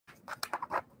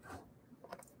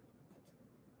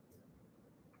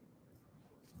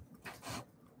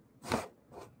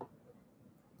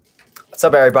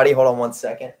What's up, everybody? Hold on one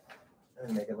second. Let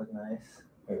me make it look nice.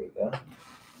 There we go.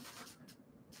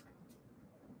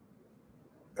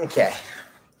 Okay.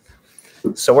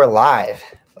 So we're live.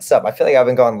 What's up? I feel like I've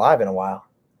been going live in a while.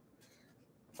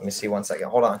 Let me see one second.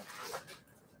 Hold on.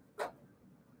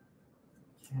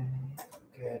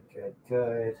 Okay.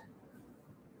 Good.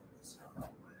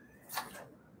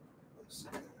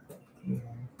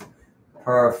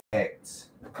 Perfect.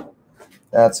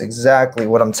 That's exactly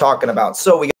what I'm talking about.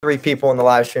 So we got 3 people in the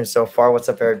live stream so far. What's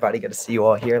up, everybody? Good to see you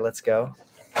all here. Let's go.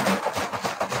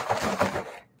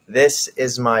 This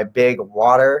is my big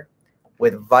water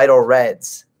with Vital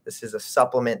Reds. This is a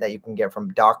supplement that you can get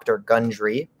from Dr.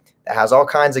 Gundry that has all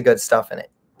kinds of good stuff in it.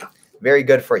 Very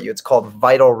good for you. It's called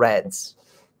Vital Reds.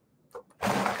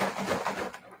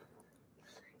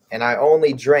 And I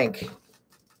only drink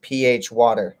pH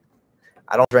water.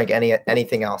 I don't drink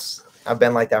anything else. I've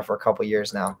been like that for a couple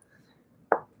years now.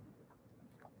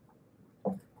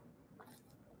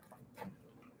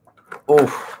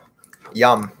 Ooh,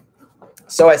 yum.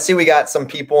 So I see we got some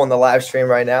people in the live stream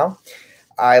right now.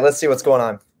 All right, let's see what's going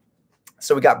on.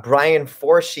 So we got Brian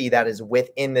Forshee that is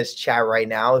within this chat right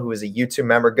now, who is a YouTube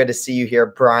member. Good to see you here,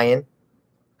 Brian.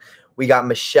 We got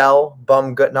Michelle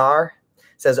Bumgutnar.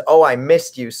 Says, oh, I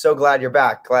missed you. So glad you're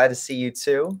back. Glad to see you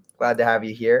too. Glad to have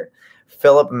you here.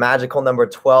 Philip Magical number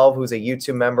 12, who's a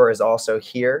YouTube member, is also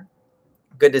here.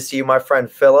 Good to see you, my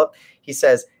friend Philip. He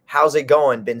says, how's it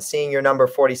going? Been seeing your number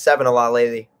 47 a lot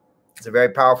lately. It's a very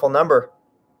powerful number.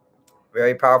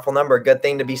 Very powerful number. Good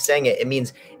thing to be saying it. It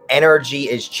means energy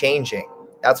is changing.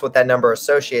 That's what that number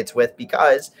associates with,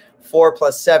 because 4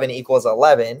 plus 7 equals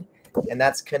 11, and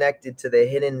that's connected to the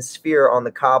hidden sphere on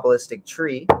the Kabbalistic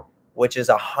tree, which is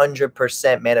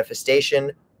 100%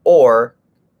 manifestation or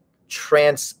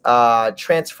transference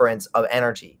of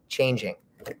energy, changing.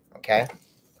 Okay,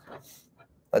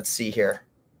 let's see here.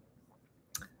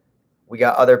 We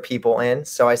got other people in.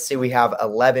 So I see we have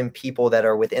 11 people that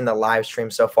are within the live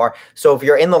stream so far. So if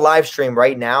you're in the live stream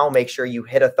right now, make sure you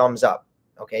hit a thumbs up.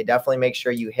 Okay, definitely make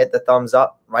sure you hit the thumbs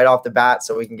up right off the bat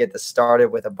so we can get this started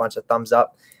with a bunch of thumbs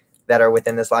up that are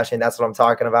within this live stream. That's what I'm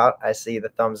talking about. I see the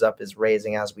thumbs up is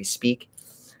raising as we speak.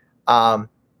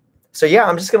 So yeah,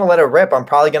 I'm just going to let it rip. I'm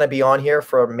probably going to be on here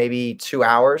for maybe 2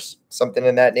 hours, something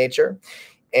in that nature.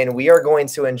 And we are going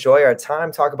to enjoy our time,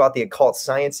 talk about the occult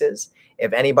sciences.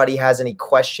 If anybody has any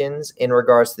questions in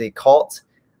regards to the occult,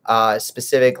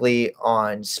 specifically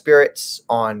on spirits,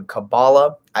 on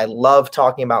Kabbalah, I love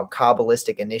talking about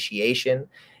Kabbalistic initiation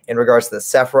in regards to the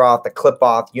Sephiroth, the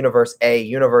Qliphoth, Universe A,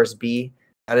 Universe B.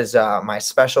 That is my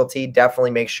specialty.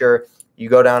 Definitely make sure you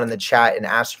go down in the chat and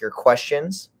ask your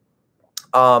questions.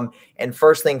 And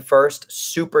first thing first,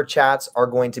 super chats are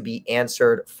going to be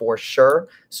answered for sure.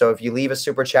 So if you leave a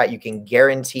super chat, you can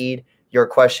guaranteed your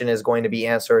question is going to be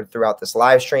answered throughout this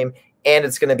live stream, and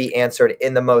it's going to be answered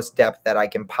in the most depth that I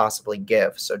can possibly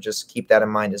give. So just keep that in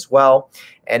mind as well.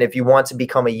 And if you want to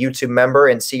become a YouTube member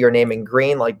and see your name in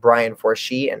green, like Brian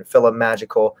Forshee and Philip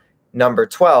Magical number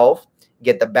 12,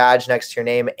 get the badge next to your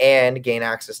name and gain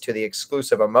access to the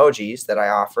exclusive emojis that I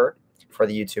offer for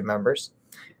the YouTube members.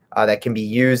 That can be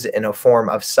used in a form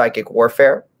of psychic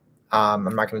warfare. I'm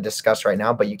not going to discuss right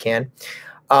now, but you can.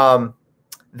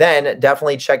 Then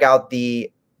definitely check out the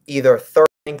either third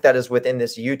link that is within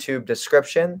this YouTube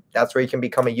description. That's where you can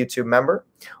become a YouTube member.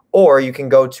 Or you can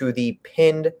go to the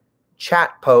pinned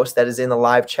chat post that is in the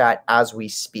live chat as we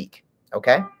speak.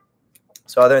 Okay?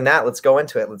 So other than that, let's go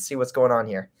into it. Let's see what's going on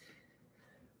here.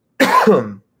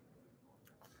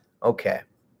 Okay.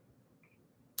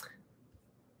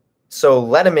 So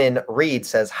Letterman Reed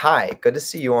says, hi, good to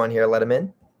see you on here,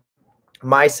 Letterman.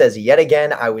 Mai says, yet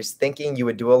again, I was thinking you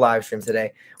would do a live stream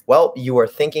today. Well, you are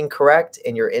thinking correct,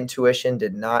 and your intuition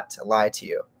did not lie to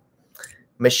you.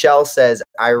 Michelle says,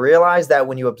 I realize that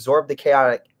when you absorb the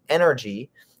chaotic energy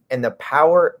and the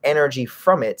power energy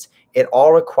from it, it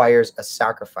all requires a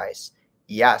sacrifice.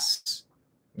 Yes.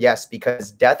 Yes,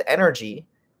 because death energy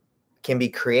can be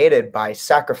created by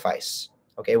sacrifice.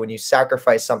 Okay, when you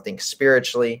sacrifice something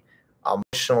spiritually,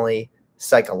 emotionally,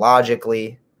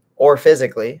 psychologically, or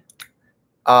physically,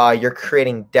 you're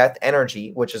creating death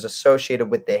energy, which is associated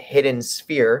with the hidden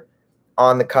sphere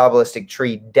on the Kabbalistic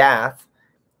tree, Dath,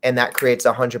 and that creates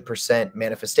 100%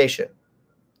 manifestation.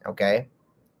 Okay?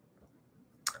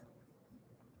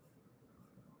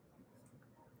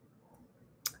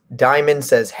 Diamond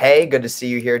says, hey, good to see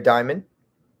you here, Diamond.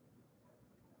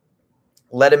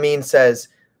 Letamine says,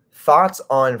 thoughts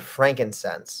on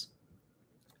frankincense.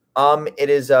 It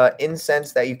is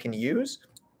incense that you can use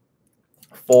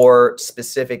for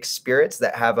specific spirits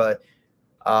that have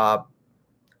a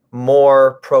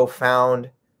more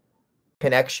profound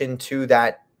connection to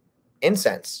that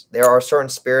incense. There are certain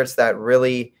spirits that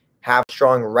really have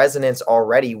strong resonance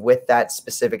already with that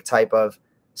specific type of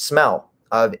smell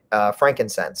of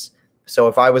frankincense. So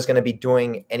if I was going to be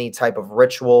doing any type of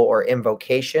ritual or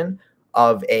invocation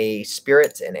of a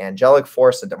spirit, an angelic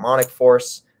force, a demonic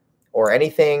force, or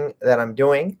anything that I'm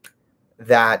doing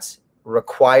that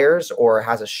requires or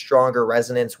has a stronger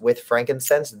resonance with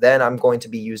frankincense, then I'm going to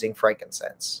be using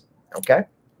frankincense. Okay.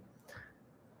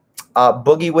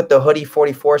 Boogie with the Hoodie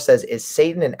 44 says, is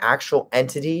Satan an actual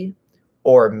entity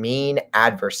or mean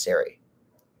adversary?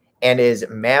 And is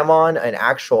Mammon an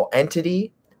actual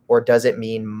entity, or does it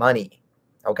mean money?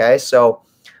 Okay, so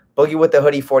Boogie with the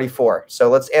Hoodie 44. So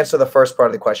let's answer the first part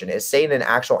of the question. Is Satan an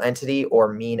actual entity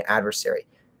or mean adversary?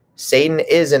 Satan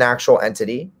is an actual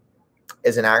entity,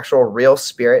 is an actual real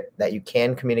spirit that you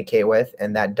can communicate with,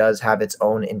 and that does have its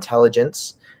own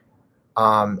intelligence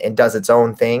and does its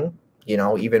own thing, you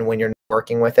know, even when you're not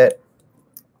working with it.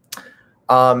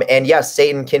 And yes,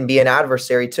 Satan can be an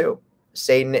adversary too.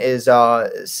 Satan is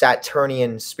a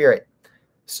Saturnian spirit.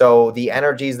 So the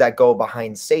energies that go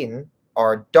behind Satan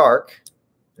are dark,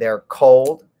 they're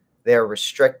cold, they're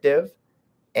restrictive,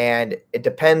 and it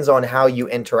depends on how you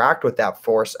interact with that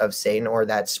force of Satan or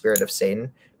that spirit of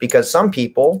Satan, because some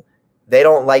people, they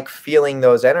don't like feeling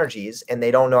those energies and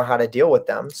they don't know how to deal with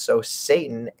them. So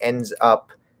Satan ends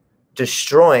up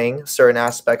destroying certain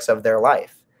aspects of their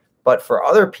life. But for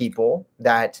other people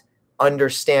that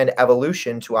understand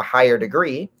evolution to a higher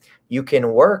degree, you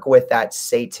can work with that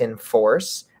Satan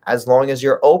force as long as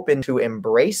you're open to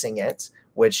embracing it,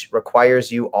 which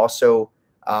requires you also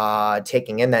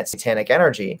taking in that satanic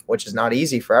energy, which is not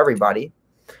easy for everybody.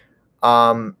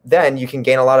 Then you can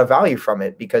gain a lot of value from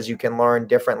it, because you can learn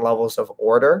different levels of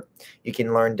order. You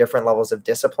can learn different levels of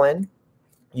discipline.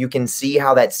 You can see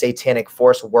how that satanic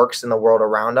force works in the world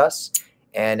around us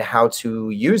and how to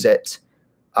use it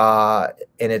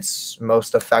in its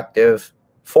most effective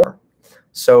form.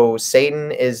 So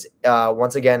Satan is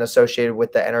once again associated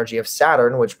with the energy of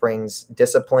Saturn, which brings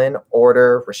discipline,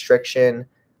 order, restriction,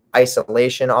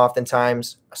 isolation,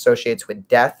 oftentimes associates with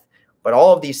death. But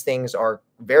all of these things are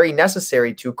very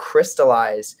necessary to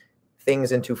crystallize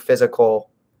things into physical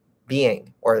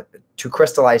being, or to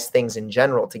crystallize things in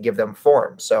general, to give them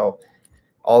form. So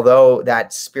although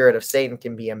that spirit of Satan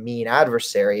can be a mean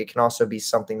adversary, it can also be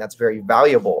something that's very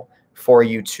valuable for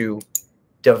you to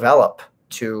develop,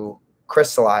 to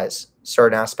crystallize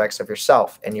certain aspects of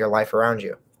yourself and your life around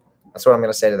you. That's what I'm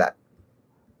going to say to that.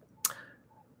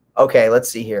 Okay, let's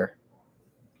see here.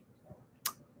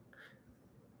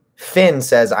 Finn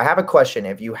says, I have a question.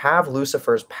 If you have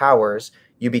Lucifer's powers,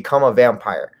 you become a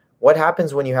vampire. What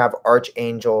happens when you have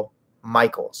Archangel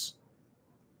Michael's?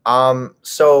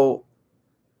 So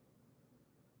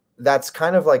that's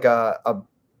kind of like a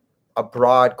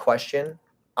broad question.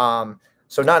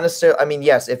 So not necessarily, I mean,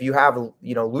 yes, if you have,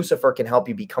 you know, Lucifer can help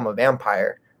you become a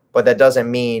vampire, but that doesn't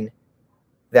mean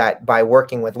that by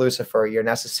working with Lucifer, you're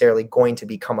necessarily going to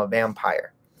become a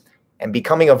vampire. And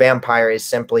becoming a vampire is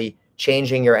simply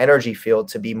changing your energy field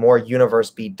to be more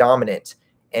universe beat dominant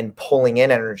and pulling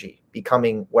in energy,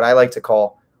 becoming what I like to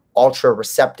call ultra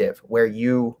receptive, where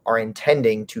you are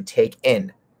intending to take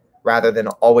in rather than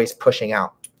always pushing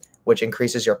out, which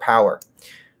increases your power.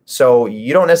 So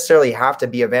you don't necessarily have to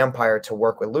be a vampire to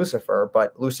work with Lucifer,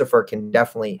 but Lucifer can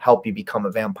definitely help you become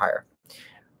a vampire.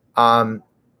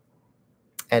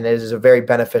 And it is a very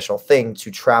beneficial thing to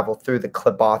travel through the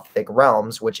Klebothic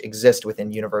realms, which exist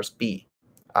within Universe B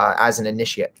as an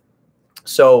initiate.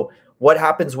 So what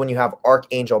happens when you have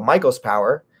Archangel Michael's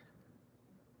power?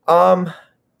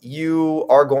 You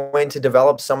are going to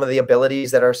develop some of the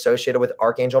abilities that are associated with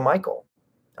Archangel Michael.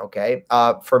 Okay.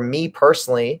 For me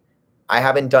personally, I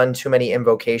haven't done too many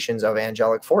invocations of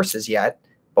angelic forces yet,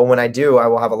 but when I do, I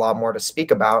will have a lot more to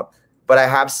speak about. But I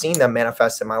have seen them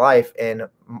manifest in my life, and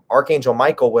Archangel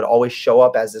Michael would always show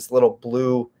up as this little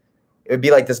blue, it would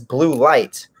be like this blue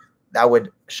light that would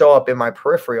show up in my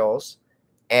peripherals,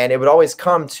 and it would always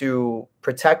come to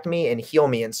protect me and heal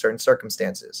me in certain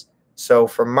circumstances. So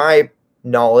from my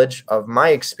knowledge of my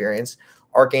experience,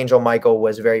 Archangel Michael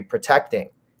was very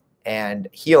protecting and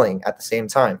healing at the same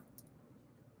time.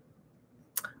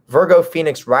 Virgo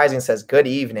Phoenix Rising says, good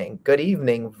evening. Good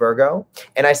evening, Virgo.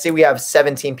 And I see we have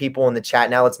 17 people in the chat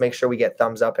now. Let's make sure we get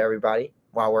thumbs up, everybody,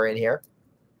 while we're in here.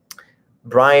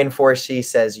 Brian Forsey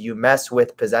says, you mess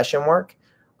with possession work.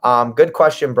 Good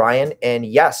question, Brian. And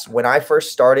yes, when I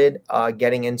first started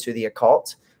getting into the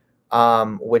occult,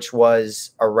 which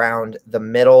was around the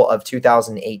middle of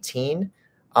 2018,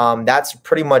 that's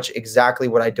pretty much exactly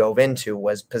what I dove into,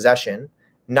 was possession.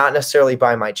 Not necessarily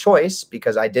by my choice,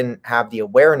 because I didn't have the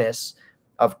awareness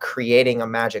of creating a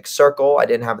magic circle. I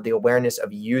didn't have the awareness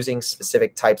of using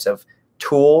specific types of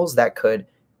tools that could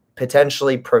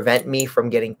potentially prevent me from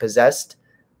getting possessed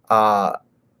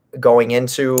going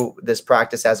into this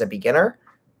practice as a beginner.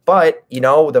 But, you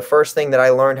know, the first thing that I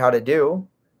learned how to do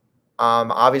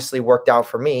obviously worked out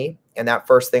for me. And that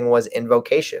first thing was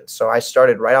invocation. So I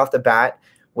started right off the bat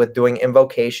with doing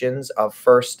invocations of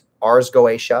first Ars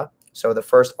Goetia. So the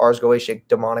first Ars Goetia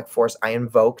demonic force I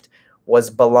invoked was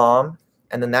Balaam.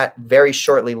 And then that very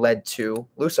shortly led to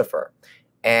Lucifer.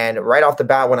 And right off the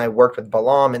bat, when I worked with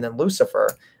Balaam and then Lucifer,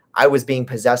 I was being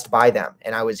possessed by them.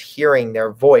 And I was hearing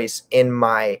their voice in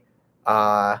my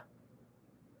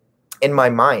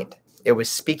mind. It was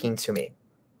speaking to me.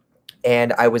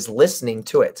 And I was listening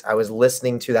to it. I was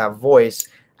listening to that voice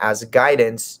as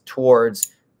guidance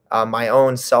towards my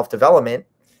own self-development.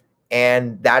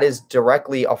 And that is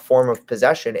directly a form of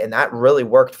possession. And that really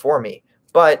worked for me.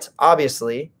 But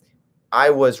obviously, I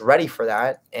was ready for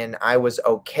that. And I was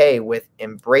okay with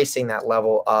embracing that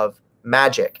level of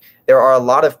magic. There are a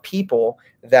lot of people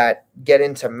that get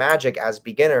into magic as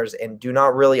beginners and do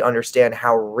not really understand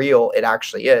how real it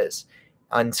actually is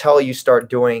until you start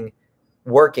doing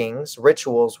workings,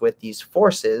 rituals with these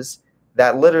forces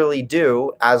that literally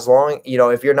do, as long, you know,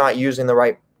 if you're not using the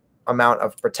right amount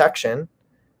of protection,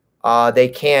 they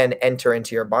can enter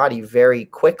into your body very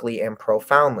quickly and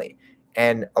profoundly.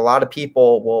 And a lot of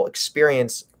people will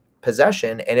experience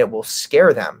possession and it will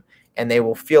scare them and they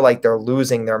will feel like they're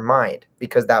losing their mind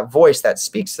because that voice that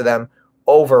speaks to them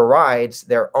overrides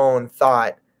their own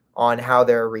thought on how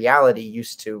their reality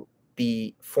used to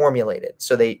be formulated.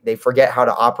 So they forget how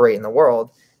to operate in the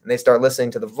world and they start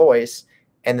listening to the voice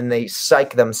and then they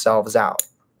psych themselves out.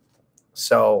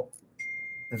 So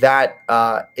that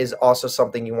is also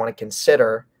something you want to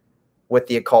consider with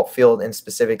the occult field and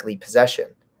specifically possession.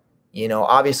 You know,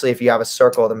 obviously, if you have a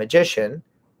circle of the magician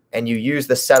and you use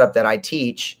the setup that I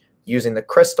teach using the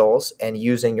crystals and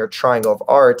using your triangle of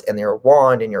art and your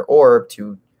wand and your orb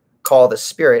to call the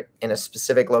spirit in a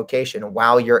specific location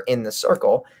while you're in the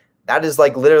circle, that is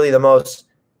like literally the most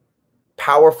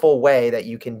powerful way that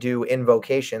you can do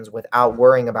invocations without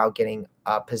worrying about getting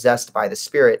possessed by the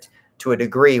spirit to a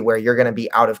degree where you're going to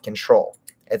be out of control.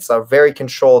 It's a very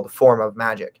controlled form of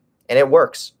magic and it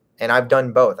works. And I've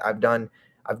done both. I've done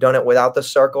it without the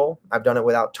circle. I've done it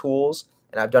without tools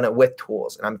and I've done it with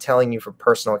tools. And I'm telling you from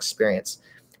personal experience.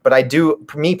 But I do,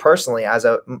 me personally, as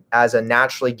a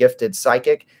naturally gifted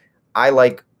psychic, I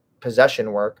like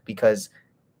possession work because,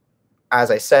 as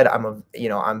I said, I'm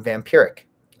vampiric.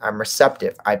 I'm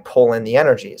receptive. I pull in the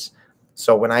energies.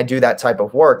 So when I do that type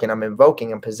of work and I'm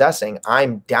invoking and possessing,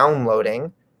 I'm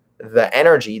downloading the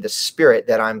energy, the spirit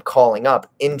that I'm calling up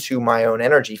into my own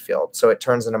energy field. So it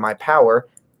turns into my power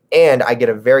and I get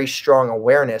a very strong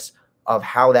awareness of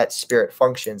how that spirit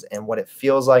functions and what it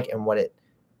feels like and what it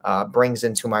brings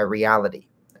into my reality.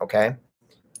 Okay.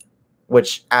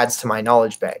 Which adds to my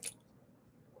knowledge bank.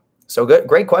 So good.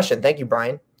 Great question. Thank you,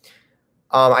 Brian.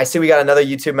 I see we got another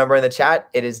YouTube member in the chat.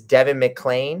 It is Devin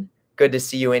McLean. Good to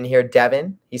see you in here,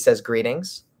 Devin. He says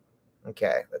greetings.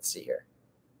 Okay, let's see here.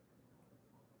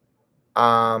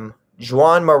 Juan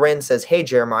Marin says, hey,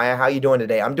 Jeremiah, how you doing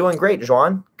today? I'm doing great,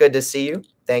 Juan. Good to see you.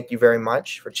 Thank you very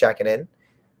much for checking in.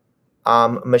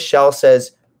 Michelle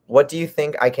says, what do you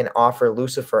think I can offer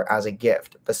Lucifer as a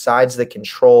gift besides the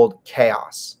controlled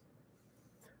chaos?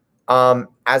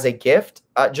 As a gift,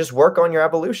 just work on your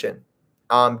evolution.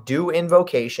 Do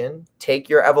invocation, take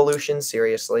your evolution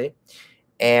seriously,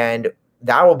 and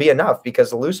that will be enough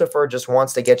because Lucifer just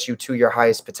wants to get you to your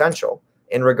highest potential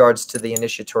in regards to the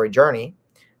initiatory journey,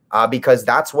 because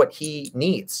that's what he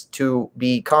needs to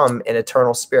become an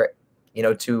eternal spirit. You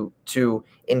know, to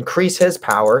increase his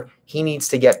power, he needs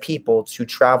to get people to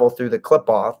travel through the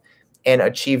clip-off and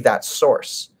achieve that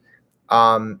source.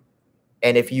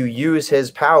 And if you use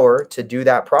his power to do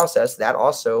that process, that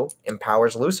also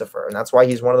empowers Lucifer. And that's why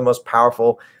he's one of the most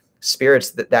powerful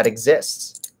spirits that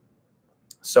exists.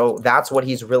 So that's what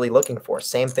he's really looking for.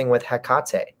 Same thing with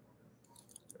Hecate.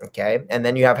 Okay. And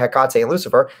then you have Hecate and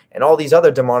Lucifer and all these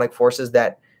other demonic forces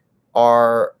that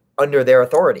are under their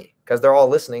authority because they're all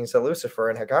listening to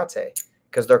Lucifer and Hecate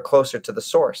because they're closer to the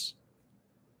source.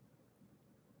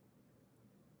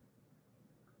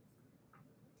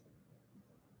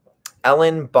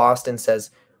 Ellen Boston says,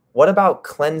 what about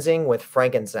cleansing with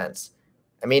frankincense?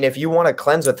 I mean, if you want to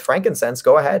cleanse with frankincense,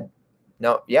 go ahead.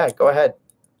 No, yeah, go ahead.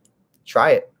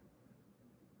 Try it.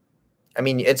 I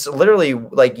mean, it's literally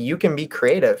like you can be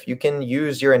creative. You can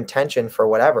use your intention for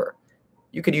whatever.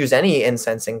 You could use any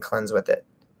incense and cleanse with it.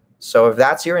 So if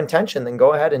that's your intention, then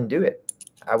go ahead and do it.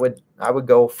 I would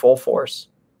go full force.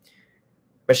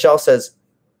 Michelle says,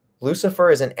 Lucifer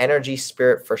is an energy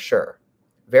spirit for sure.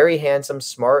 Very handsome,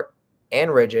 smart,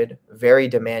 and rigid, very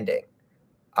demanding.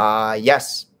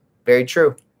 Yes, very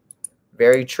true.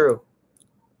 Very true.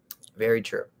 Very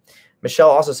true. Michelle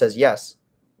also says, yes,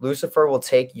 Lucifer will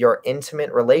take your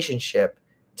intimate relationship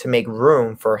to make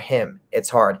room for him. It's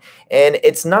hard. And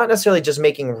it's not necessarily just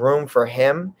making room for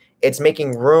him. It's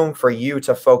making room for you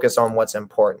to focus on what's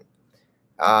important.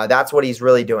 That's what he's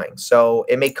really doing. So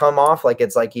it may come off like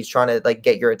it's like he's trying to like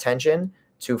get your attention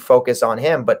to focus on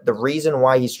him. But the reason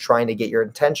why he's trying to get your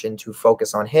attention to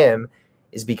focus on him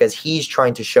is because he's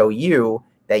trying to show you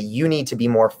that you need to be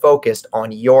more focused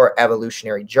on your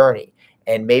evolutionary journey.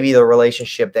 And maybe the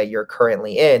relationship that you're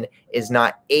currently in is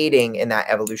not aiding in that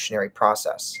evolutionary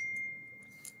process.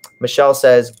 Michelle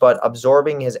says, but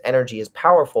absorbing his energy is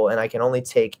powerful, and I can only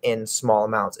take in small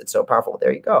amounts. It's so powerful.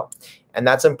 There you go. And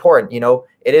that's important. You know,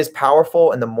 it is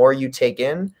powerful, and the more you take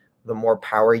in, the more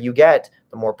power you get.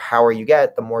 The more power you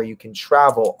get, the more you can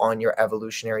travel on your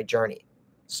evolutionary journey.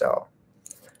 So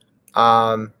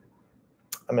I'm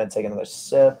going to take another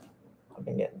sip. I've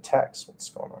been getting texts. What's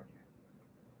going on?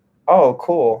 Oh,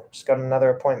 cool. Just got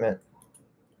another appointment.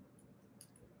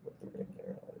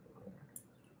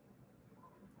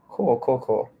 Cool, cool,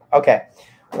 cool. Okay.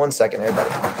 1 second, everybody.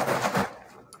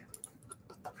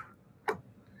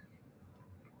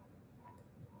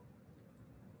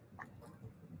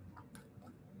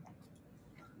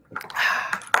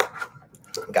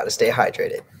 Got to stay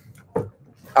hydrated. All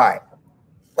right.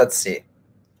 Let's see.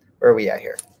 Where are we at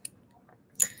here?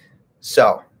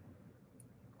 So,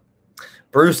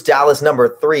 Bruce Dallas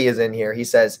number 3 is in here. He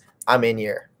says, I'm in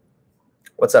here.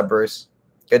 What's up, Bruce?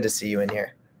 Good to see you in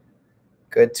here.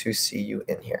 Good to see you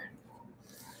in here.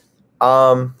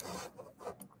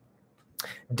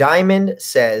 Diamond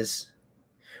says,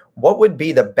 what would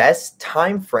be the best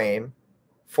time frame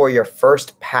for your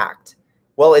first pact?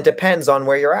 Well, it depends on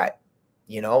where you're at.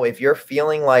 You know, if you're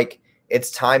feeling like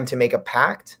it's time to make a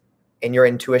pact and your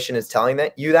intuition is telling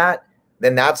you that,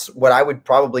 then that's what I would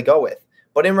probably go with.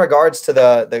 But in regards to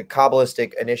the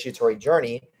Kabbalistic initiatory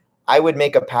journey, I would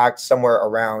make a pact somewhere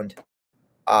around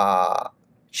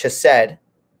Chesed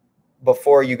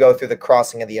before you go through the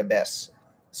crossing of the abyss.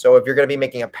 So if you're going to be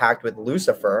making a pact with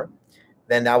Lucifer,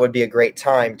 then that would be a great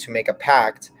time to make a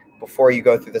pact before you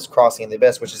go through this crossing of the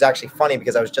abyss, which is actually funny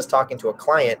because I was just talking to a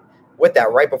client with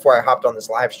that right before I hopped on this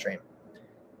live stream.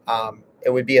 It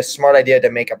would be a smart idea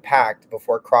to make a pact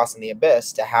before crossing the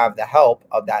abyss to have the help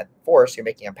of that force you're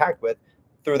making a pact with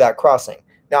through that crossing.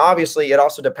 Now, obviously, it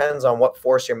also depends on what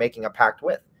force you're making a pact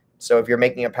with. So if you're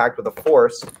making a pact with a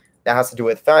force that has to do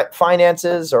with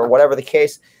finances or whatever the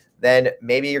case, then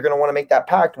maybe you're going to want to make that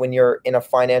pact when you're in a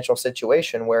financial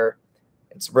situation where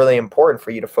it's really important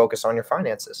for you to focus on your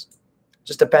finances.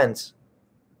 Just depends.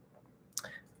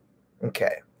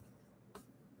 Okay.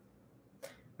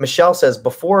 Michelle says,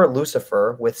 before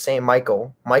Lucifer with St.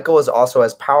 Michael, Michael is also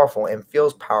as powerful and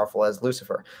feels powerful as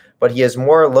Lucifer, but he is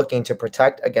more looking to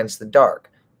protect against the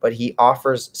dark, but he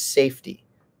offers safety.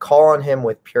 Call on him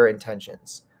with pure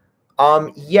intentions.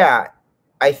 Yeah,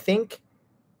 I think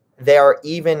they are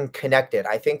even connected.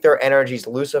 I think their energies,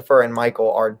 Lucifer and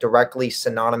Michael, are directly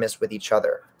synonymous with each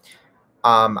other.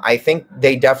 I think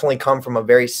they definitely come from a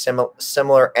very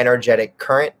similar energetic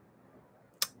current.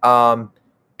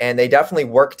 And they definitely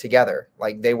work together.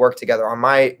 Like they work together. On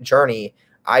my journey,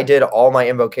 I did all my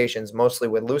invocations mostly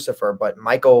with Lucifer, but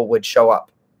Michael would show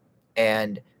up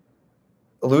and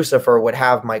Lucifer would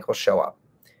have Michael show up.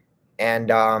 And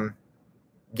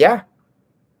yeah,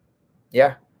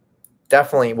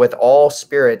 definitely with all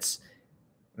spirits,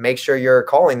 make sure you're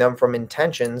calling them from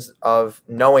intentions of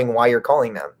knowing why you're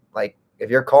calling them. Like if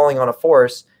you're calling on a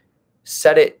force,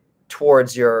 set it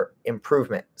towards your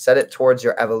improvement, set it towards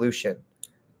your evolution.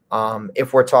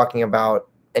 If we're talking about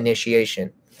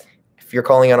initiation, if you're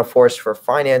calling on a force for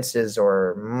finances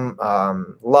or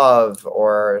love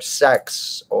or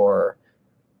sex or,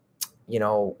 you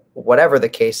know, whatever the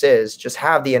case is, just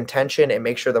have the intention and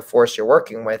make sure the force you're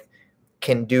working with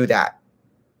can do that.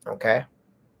 Okay.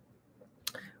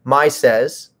 Mai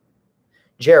says,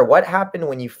 Jer, what happened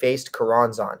when you faced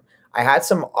Karanzan? I had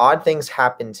some odd things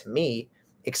happen to me,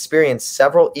 experienced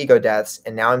several ego deaths,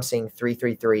 and now I'm seeing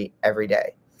 333 every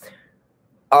day.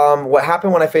 What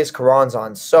happened when I faced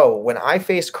Karanzan? So when I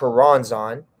faced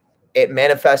Karanzan, it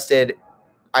manifested,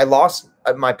 I lost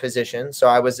my position. So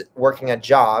I was working a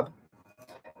job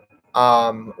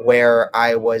where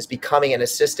I was becoming an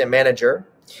assistant manager.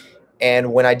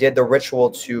 And when I did the ritual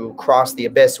to cross the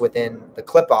abyss within the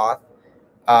Klipoth,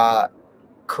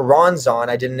 Karanzan,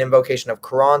 I did an invocation of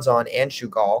Karanzan and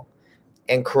Shugal.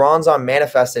 And Karanzan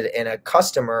manifested in a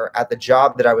customer at the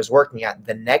job that I was working at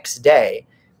the next day.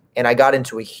 And I got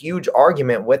into a huge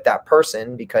argument with that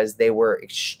person because they were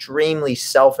extremely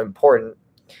self-important.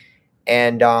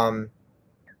 And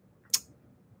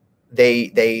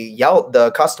they yelled,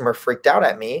 the customer freaked out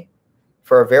at me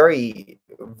for a very,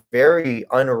 very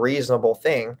unreasonable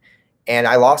thing. And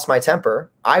I lost my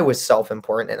temper. I was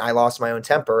self-important and I lost my own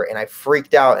temper, and I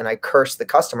freaked out and I cursed the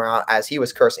customer out as he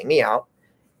was cursing me out.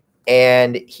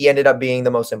 And he ended up being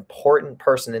the most important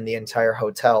person in the entire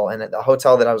hotel. And at the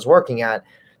hotel that I was working at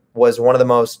was one of the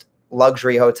most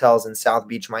luxury hotels in South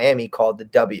Beach, Miami, called the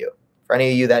W. For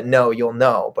any of you that know, you'll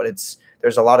know, but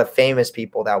there's a lot of famous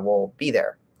people that will be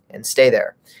there and stay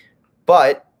there.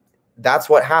 But that's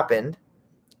what happened.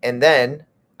 And then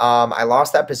I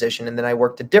lost that position, and then I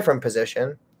worked a different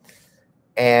position.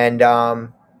 And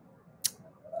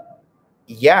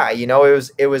yeah, you know,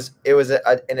 it was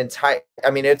an entire,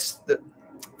 I mean,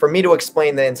 for me to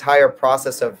explain the entire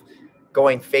process of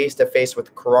going face to face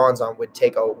with Karanzan would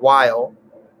take a while.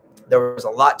 There was a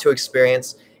lot to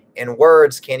experience, and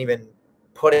words can't even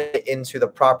put it into the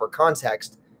proper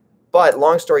context. But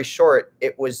long story short,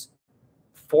 it was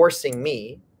forcing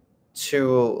me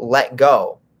to let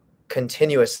go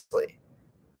continuously.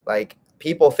 Like,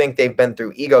 people think they've been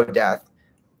through ego death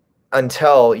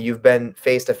until you've been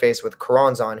face to face with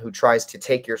Karanzan, who tries to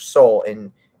take your soul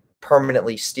and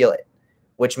permanently steal it,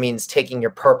 which means taking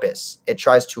your purpose. It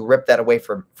tries to rip that away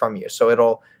from you. So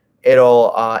it'll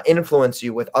influence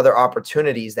you with other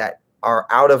opportunities that are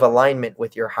out of alignment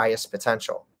with your highest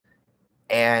potential.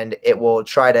 And it will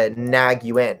try to nag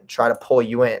you in, try to pull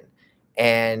you in.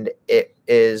 And it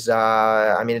is,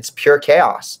 I mean, it's pure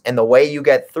chaos. And the way you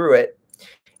get through it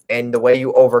and the way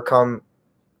you overcome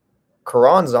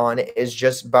Karanzan is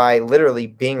just by literally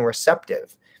being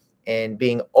receptive and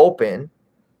being open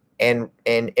and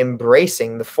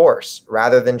embracing the force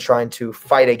rather than trying to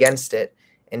fight against it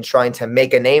and trying to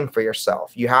make a name for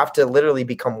yourself. You have to literally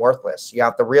become worthless. You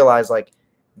have to realize, like,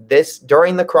 this,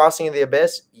 during the crossing of the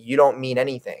abyss, you don't mean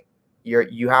anything.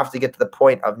 You have to get to the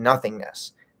point of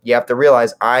nothingness. You have to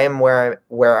realize, I am where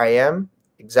I am,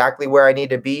 exactly where I need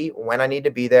to be, when I need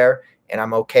to be there, and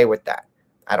I'm okay with that.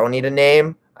 I don't need a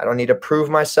name. I don't need to prove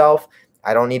myself.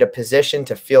 I don't need a position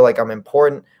to feel like I'm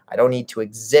important. I don't need to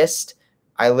exist.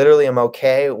 I literally am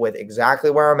okay with exactly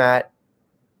where I'm at,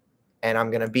 and I'm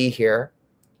going to be here,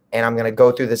 and I'm going to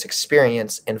go through this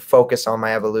experience and focus on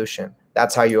my evolution.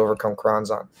 That's how you overcome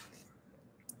Karanzan.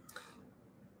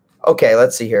 Okay,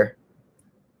 let's see here.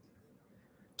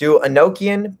 Do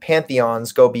Enochian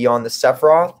pantheons go beyond the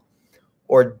Sephiroth,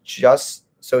 or just,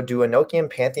 so do Enochian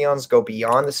pantheons go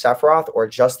beyond the Sephiroth or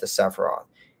just the Sephiroth?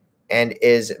 And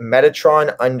is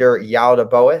Metatron under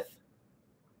Yaldabaoth?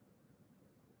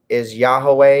 Is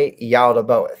Yahweh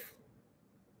Yaldabaoth?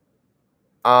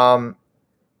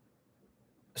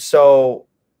 So,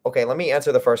 okay, let me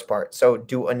answer the first part. So,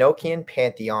 do Enochian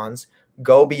pantheons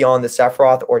go beyond the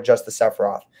Sephiroth or just the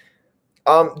Sephiroth?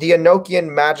 The Enochian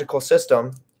magical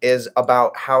system is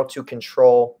about how to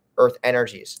control earth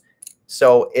energies.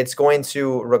 So it's going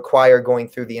to require going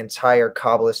through the entire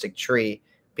Kabbalistic tree,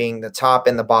 being the top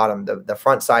and the bottom, the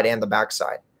front side and the back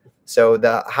side. So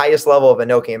the highest level of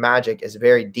Enochian magic is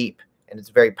very deep and it's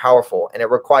very powerful, and it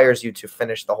requires you to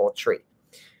finish the whole tree.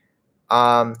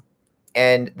 And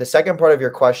the second part of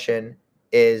your question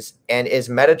is, and is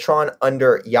Metatron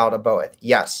under Yaldabaoth?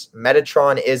 Yes,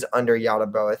 Metatron is under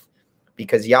Yaldabaoth,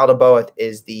 because Yaldabaoth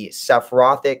is the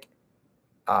Sephirothic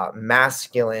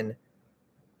masculine,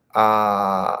 or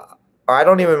I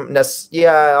don't even necessarily,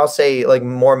 yeah, I'll say like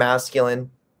more masculine,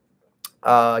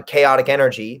 chaotic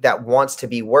energy that wants to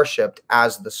be worshipped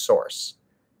as the source.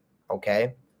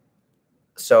 Okay,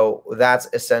 so that's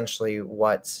essentially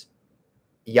what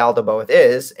Yaldabaoth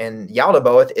is, and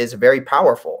Yaldabaoth is very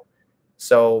powerful.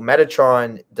 So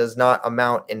Metatron does not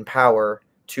amount in power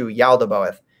to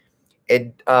Yaldabaoth.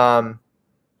 It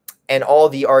and all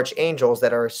the archangels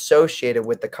that are associated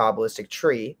with the Kabbalistic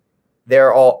tree,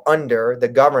 they're all under the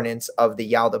governance of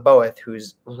the Yaldabaoth,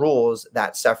 who's rules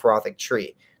that Sephirothic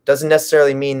tree. Doesn't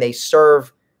necessarily mean they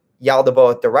serve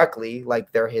Yaldabaoth directly,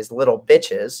 like they're his little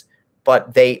bitches,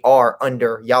 but they are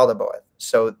under Yaldabaoth.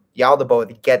 So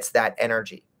Yaldabaoth gets that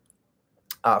energy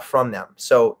from them.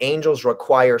 So angels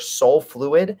require soul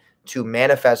fluid to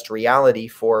manifest reality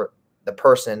for the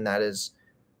person that is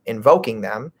invoking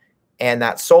them, and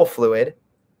that soul fluid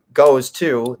goes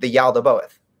to the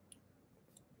Yaldabaoth.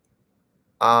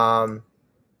 And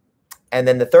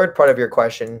then the third part of your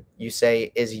question, you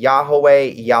say, is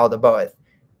Yahweh Yaldabaoth?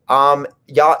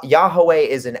 Yahweh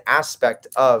is an aspect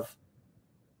of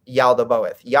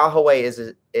Yaldabaoth. Yahweh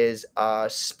is a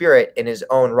spirit in his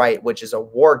own right, which is a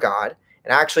war god.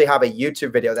 And I actually have a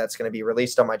YouTube video that's going to be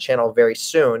released on my channel very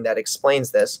soon that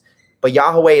explains this. But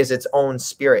Yahweh is its own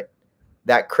spirit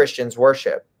that Christians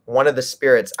worship. One of the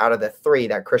spirits out of the three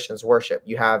that Christians worship.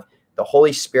 You have the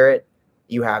Holy Spirit,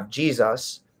 you have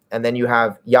Jesus, and then you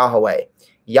have Yahweh.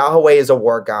 Yahweh is a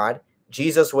war god.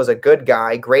 Jesus was a good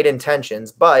guy, great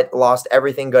intentions, but lost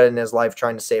everything good in his life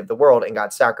trying to save the world and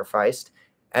got sacrificed.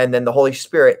 And then the Holy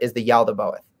Spirit is the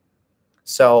Yaldabaoth.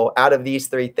 So out of these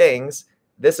three things,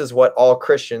 this is what all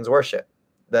Christians worship,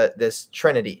 this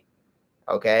Trinity.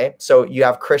 Okay, so you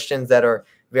have Christians that are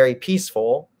very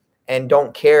peaceful and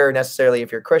don't care necessarily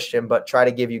if you're Christian, but try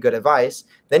to give you good advice.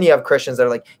 Then you have Christians that are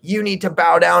like, you need to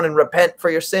bow down and repent for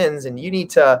your sins, and you need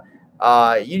to,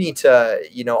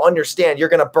 understand you're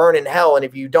going to burn in hell. And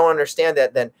if you don't understand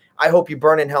that, then I hope you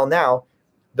burn in hell now.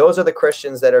 Those are the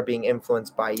Christians that are being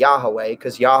influenced by Yahweh,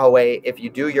 because Yahweh, if you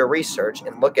do your research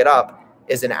and look it up,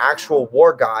 is an actual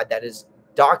war god that is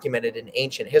documented in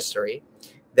ancient history.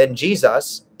 Then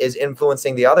Jesus is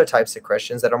influencing the other types of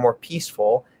Christians that are more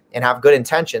peaceful and have good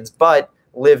intentions, but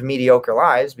live mediocre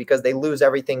lives because they lose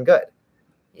everything good.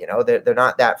 You know, they're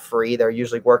not that free. They're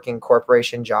usually working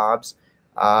corporation jobs.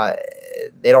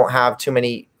 They don't have too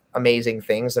many amazing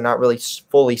things. They're not really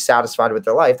fully satisfied with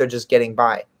their life. They're just getting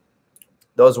by.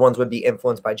 Those ones would be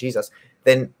influenced by Jesus.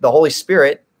 Then the Holy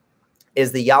Spirit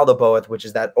is the Yaldabaoth, which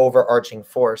is that overarching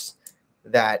force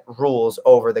that rules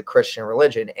over the Christian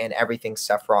religion and everything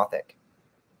Sephirotic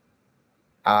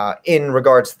in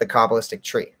regards to the Kabbalistic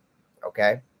tree.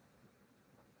 Okay.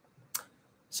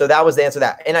 So that was the answer to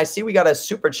that. And I see we got a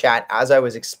super chat as I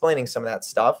was explaining some of that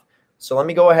stuff. So let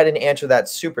me go ahead and answer that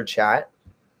super chat.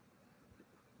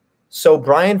 So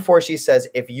Brian Forshey says,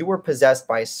 if you were possessed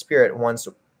by a spirit once,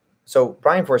 so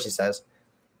Brian Forshey says,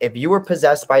 if you were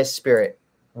possessed by a spirit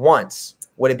once,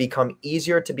 would it become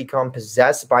easier to become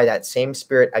possessed by that same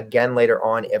spirit again later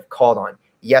on if called on?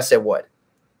 Yes, it would.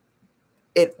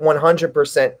 It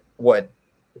 100% would,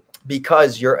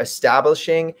 because you're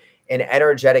establishing an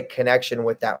energetic connection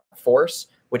with that force,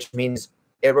 which means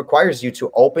it requires you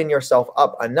to open yourself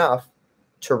up enough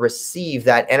to receive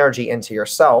that energy into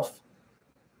yourself.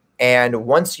 And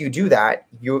once you do that,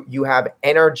 you have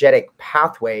energetic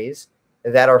pathways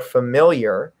that are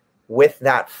familiar with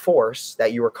that force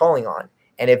that you were calling on.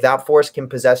 And if that force can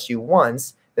possess you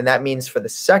once, then that means for the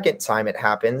second time it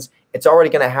happens, it's already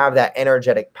going to have that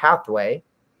energetic pathway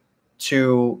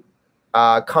to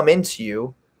come into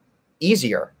you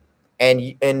easier.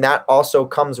 And that also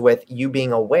comes with you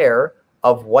being aware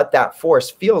of what that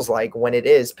force feels like when it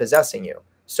is possessing you.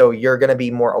 So you're going to be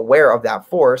more aware of that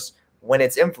force when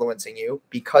it's influencing you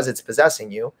because it's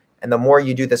possessing you. And the more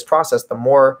you do this process, the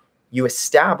more you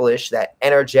establish that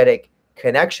energetic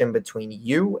connection between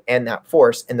you and that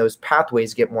force, and those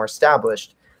pathways get more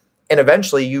established. And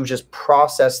eventually you just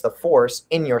process the force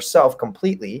in yourself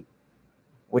completely,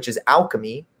 which is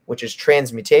alchemy, which is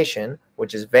transmutation,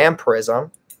 which is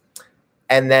vampirism.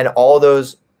 And then all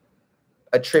those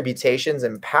attributations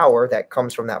and power that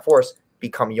comes from that force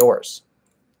become yours.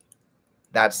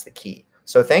 That's the key.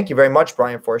 So thank you very much,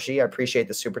 Brian Forshey. I appreciate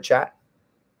the super chat.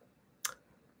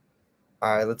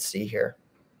 All right, let's see here.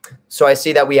 So I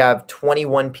see that we have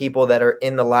 21 people that are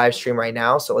in the live stream right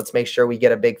now. So let's make sure we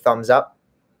get a big thumbs up,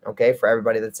 okay, for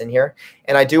everybody that's in here.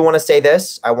 And I do want to say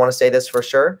this. I want to say this for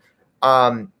sure.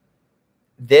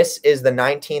 This is the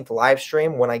 19th live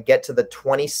stream. When I get to the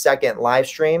 22nd live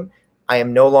stream, I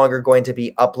am no longer going to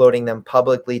be uploading them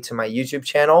publicly to my YouTube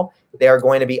channel. They are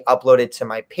going to be uploaded to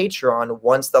my Patreon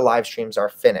once the live streams are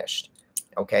finished.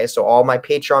 Okay, so all my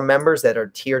Patreon members that are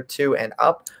tier 2 and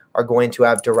up are going to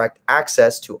have direct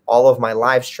access to all of my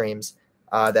live streams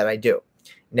that I do.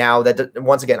 Now,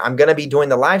 once again, I'm going to be doing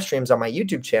the live streams on my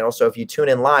YouTube channel. So if you tune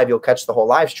in live, you'll catch the whole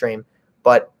live stream.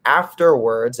 But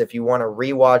afterwards, if you want to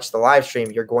rewatch the live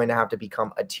stream, you're going to have to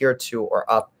become a tier 2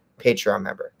 or up Patreon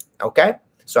member. Okay?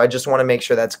 So I just want to make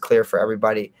sure that's clear for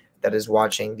everybody that is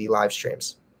watching the live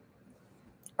streams.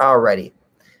 Alrighty.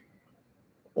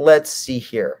 Let's see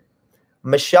here.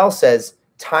 Michelle says,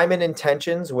 time and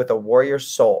intentions with a warrior's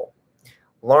soul.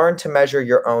 Learn to measure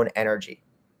your own energy.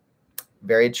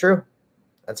 Very true.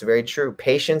 That's very true.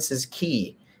 Patience is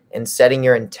key, and setting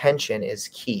your intention is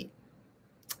key.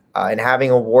 And having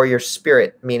a warrior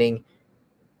spirit, meaning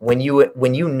when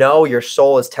you know your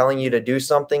soul is telling you to do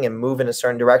something and move in a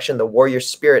certain direction, the warrior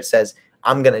spirit says,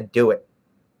 I'm going to do it.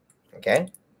 Okay?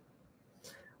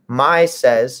 Mai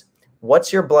says,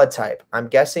 what's your blood type? I'm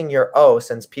guessing you're O,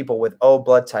 since people with O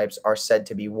blood types are said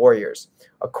to be warriors,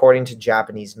 according to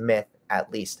Japanese myth, at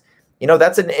least. You know,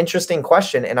 that's an interesting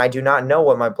question, and I do not know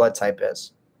what my blood type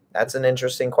is. That's an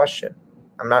interesting question.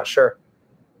 I'm not sure.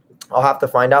 I'll have to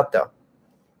find out, though.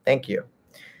 Thank you.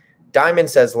 Diamond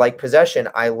says, like possession,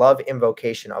 I love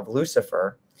invocation of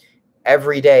Lucifer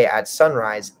every day at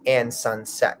sunrise and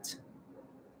sunset.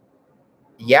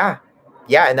 Yeah.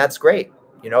 Yeah, and that's great.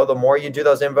 You know, the more you do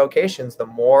those invocations, the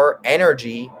more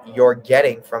energy you're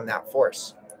getting from that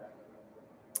force.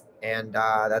 And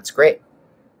that's great.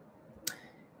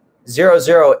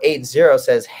 0080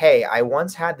 says, hey, I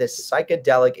once had this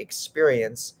psychedelic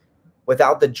experience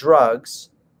without the drugs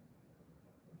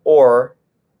or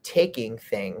taking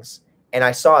things, and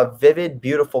I saw a vivid,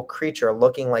 beautiful creature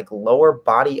looking like lower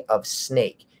body of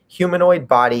snake, humanoid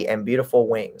body and beautiful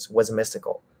wings, was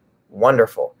mystical.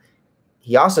 Wonderful.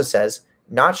 He also says,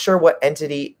 not sure what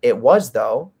entity it was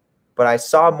though, but I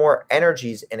saw more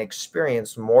energies and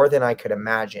experienced more than I could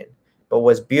imagine, but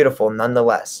was beautiful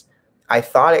nonetheless. I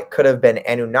thought it could have been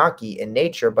Anunnaki in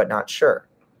nature, but not sure.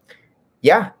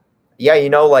 Yeah. Yeah, you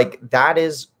know, like that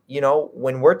is, you know,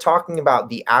 when we're talking about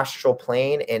the astral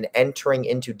plane and entering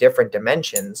into different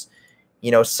dimensions,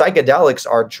 you know, psychedelics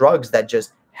are drugs that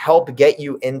just help get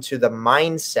you into the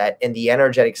mindset and the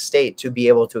energetic state to be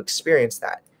able to experience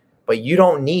that. But you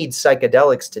don't need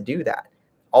psychedelics to do that.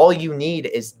 All you need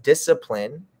is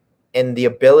discipline and the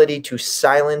ability to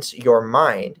silence your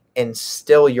mind and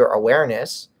still your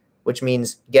awareness, which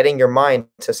means getting your mind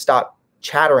to stop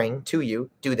chattering to you.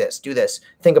 Do this,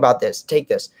 think about this, take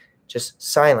this. Just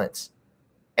silence,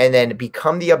 and then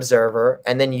become the observer.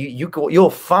 And then you'll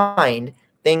find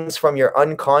things from your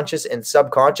unconscious and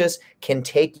subconscious can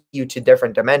take you to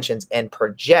different dimensions and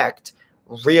project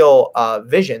real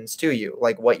visions to you,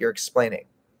 like what you're explaining.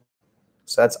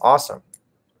 So that's awesome.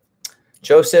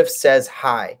 Joseph says,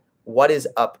 hi. What is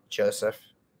up, Joseph?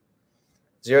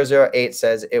 008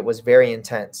 says, it was very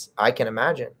intense. I can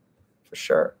imagine, for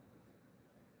sure.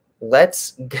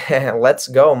 Let's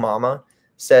go, mama.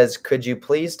 Says, could you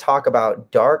please talk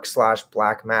about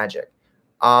dark/black magic?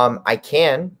 I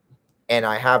can, and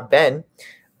I have been.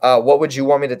 What would you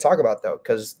want me to talk about, though?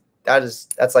 Because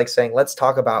that's like saying, let's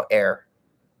talk about air.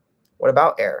 What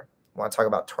about air? You want to talk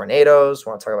about tornadoes? You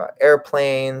want to talk about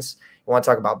airplanes? You want to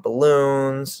talk about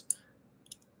balloons?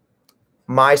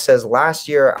 Mai says, last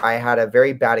year I had a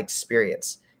very bad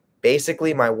experience.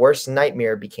 Basically, my worst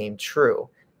nightmare became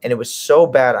true, and it was so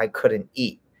bad I couldn't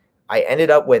eat. I ended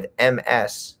up with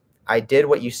MS. I did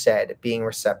what you said, being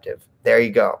receptive. There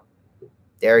you go.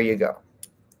 There you go.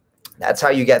 That's how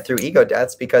you get through ego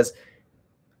deaths, because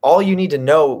all you need to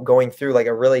know going through like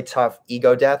a really tough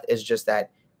ego death is just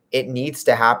that it needs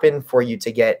to happen for you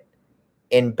to get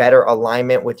in better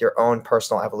alignment with your own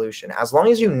personal evolution. As long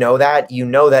as you know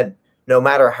that no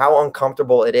matter how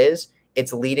uncomfortable it is,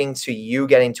 it's leading to you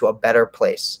getting to a better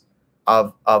place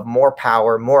of more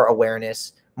power, more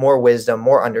awareness, more wisdom,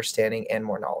 more understanding, and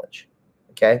more knowledge.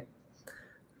 Okay?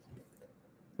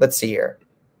 Let's see here.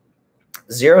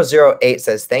 008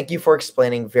 says, thank you for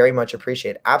explaining. Very much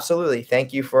appreciate it. Absolutely.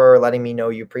 Thank you for letting me know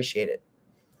you appreciate it.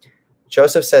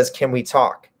 Joseph says, can we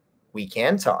talk? We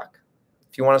can talk.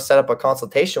 If you want to set up a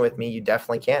consultation with me, you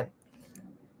definitely can.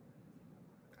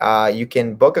 You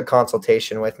can book a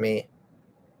consultation with me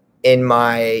in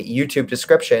my YouTube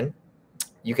description.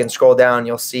 You can scroll down.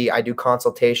 You'll see I do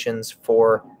consultations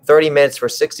for 30 minutes for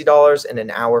 $60 and an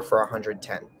hour for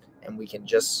 $110. And we can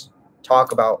just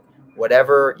talk about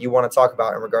whatever you want to talk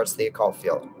about in regards to the occult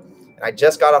field. And I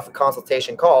just got off a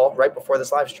consultation call right before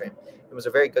this live stream. It was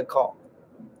a very good call.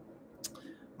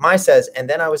 Mai says, and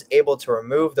then I was able to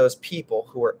remove those people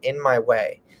who were in my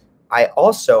way. I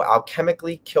also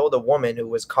alchemically killed a woman who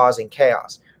was causing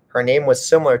chaos. Her name was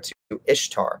similar to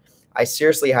Ishtar. I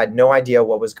seriously had no idea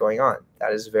what was going on.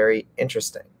 That is very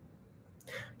interesting.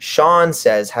 Sean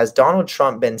says, has Donald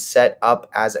Trump been set up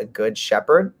as a good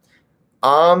shepherd?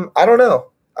 I don't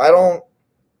know.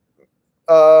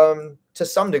 To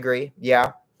some degree,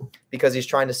 yeah, because he's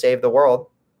trying to save the world.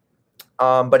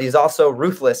 But he's also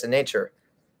ruthless in nature.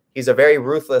 He's a very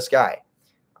ruthless guy.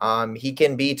 He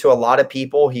can be to a lot of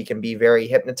people. He can be very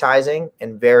hypnotizing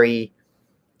and very,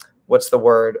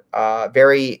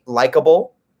 very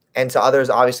likable. And to others,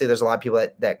 obviously, there's a lot of people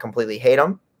that completely hate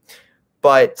him.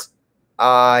 But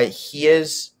he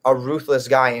is a ruthless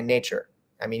guy in nature.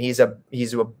 I mean, he's a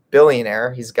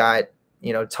billionaire. He's got,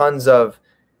 tons of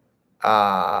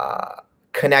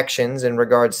connections in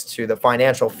regards to the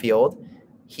financial field.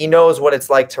 He knows what it's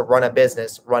like to run a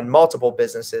business, run multiple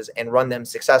businesses, and run them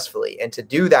successfully. And to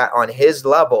do that on his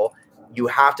level, you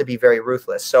have to be very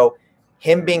ruthless. So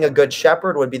him being a good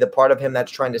shepherd would be the part of him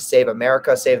that's trying to save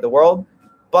America, save the world.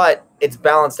 But it's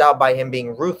balanced out by him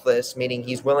being ruthless, meaning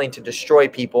he's willing to destroy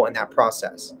people in that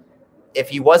process. If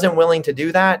he wasn't willing to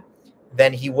do that,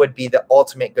 then he would be the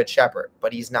ultimate good shepherd,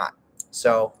 but he's not.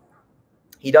 So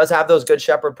he does have those good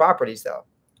shepherd properties, though.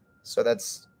 So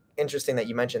that's interesting that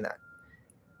you mentioned that.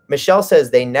 Michelle says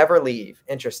they never leave.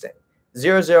 Interesting.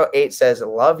 008 says,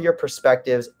 love your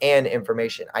perspectives and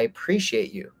information. I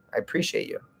appreciate you. I appreciate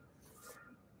you.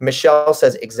 Michelle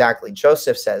says, exactly.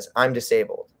 Joseph says, I'm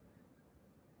disabled.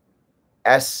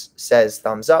 S says,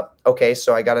 thumbs up. Okay,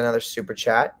 so I got another super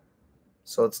chat.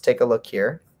 So let's take a look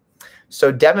here.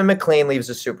 So Devin McLean leaves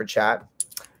a super chat.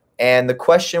 And the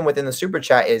question within the super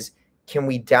chat is, can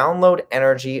we download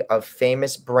energy of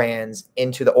famous brands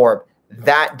into the orb?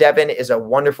 That, Devin, is a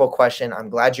wonderful question. I'm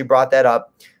glad you brought that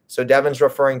up. So Devin's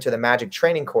referring to the magic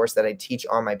training course that I teach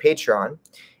on my Patreon.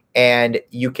 And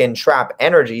you can trap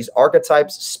energies,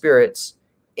 archetypes, spirits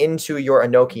into your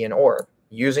Enochian orb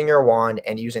using your wand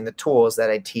and using the tools that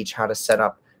I teach how to set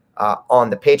up on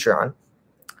the Patreon.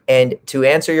 And to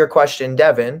answer your question,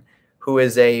 Devin, who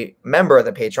is a member of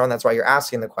the Patreon, that's why you're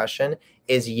asking the question,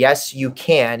 is yes, you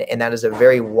can. And that is a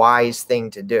very wise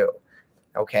thing to do.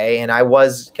 Okay. And I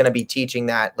was going to be teaching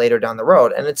that later down the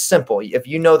road. And it's simple. If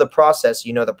you know the process,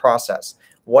 you know the process.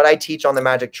 What I teach on the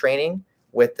magic training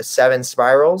with the 7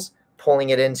 spirals, pulling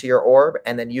it into your orb,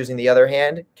 and then using the other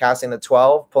hand, casting the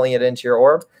 12, pulling it into your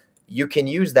orb, you can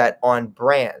use that on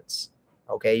brands.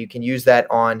 Okay. You can use that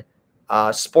on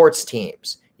sports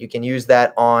teams. You can use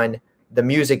that on the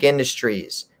music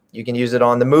industries. You can use it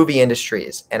on the movie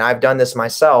industries. And I've done this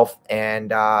myself,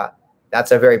 and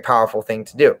that's a very powerful thing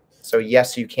to do. So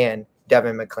yes, you can,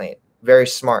 Devin McLean. Very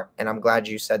smart, and I'm glad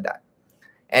you said that.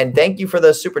 And thank you for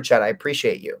the super chat. I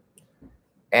appreciate you.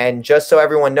 And just so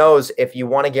everyone knows, if you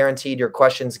want to guarantee your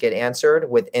questions get answered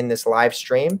within this live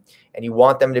stream and you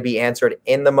want them to be answered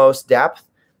in the most depth,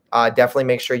 definitely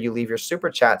make sure you leave your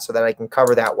super chat so that I can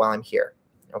cover that while I'm here.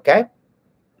 Okay?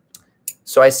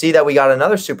 So I see that we got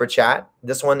another super chat.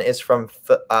 This one is from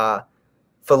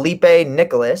Felipe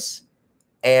Nicholas.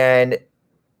 And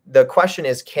the question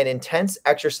is, can intense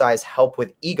exercise help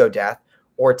with ego death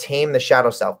or tame the shadow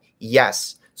self?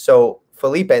 Yes. So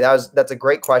Felipe, that's a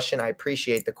great question. I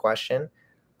appreciate the question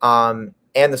and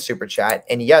the super chat.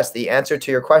 And yes, the answer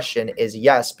to your question is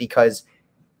yes, because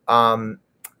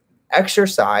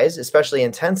exercise, especially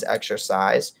intense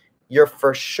exercise, you're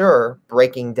for sure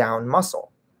breaking down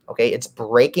muscle. Okay, it's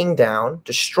breaking down,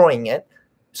 destroying it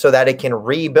so that it can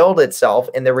rebuild itself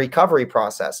in the recovery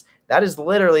process. That is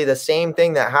literally the same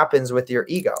thing that happens with your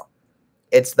ego.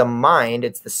 It's the mind,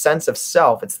 it's the sense of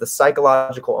self, it's the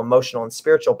psychological, emotional, and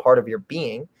spiritual part of your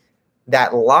being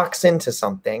that locks into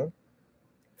something,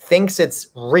 thinks it's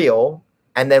real,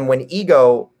 and then when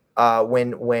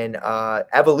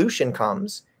evolution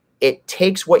comes, it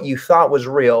takes what you thought was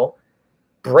real,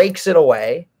 breaks it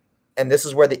away, and this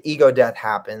is where the ego death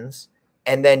happens,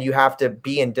 and then you have to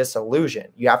be in disillusion.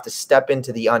 You have to step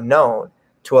into the unknown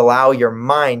to allow your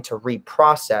mind to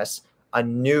reprocess a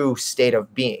new state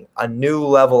of being, a new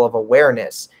level of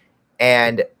awareness.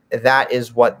 And that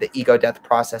is what the ego death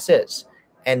process is.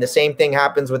 And the same thing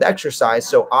happens with exercise.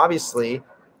 So obviously,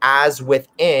 as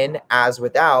within, as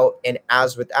without, and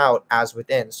as without, as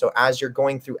within. So as you're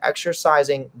going through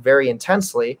exercising very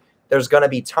intensely, there's going to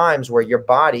be times where your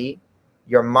body,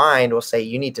 your mind will say,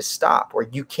 you need to stop, or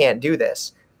you can't do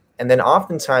this. And then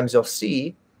oftentimes you'll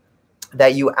see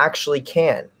that you actually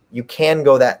can. You can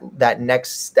go that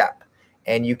next step,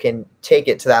 and you can take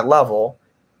it to that level,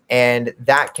 and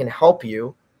that can help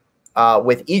you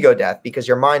with ego death, because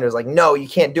your mind was like, no, you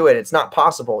can't do it. It's not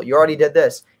possible. You already did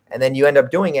this. And then you end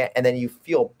up doing it, and then you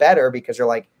feel better because you're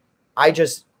like, I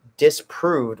just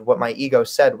disproved what my ego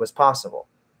said was possible.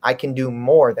 I can do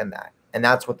more than that. And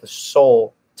that's what the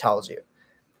soul tells you.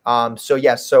 So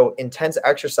yes, so intense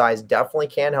exercise definitely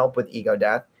can help with ego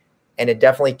death, and it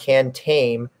definitely can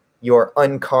tame your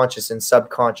unconscious and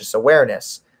subconscious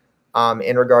awareness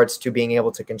in regards to being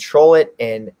able to control it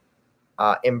and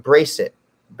embrace it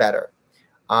better.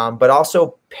 But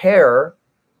also pair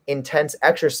intense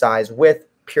exercise with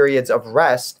periods of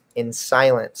rest in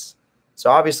silence. So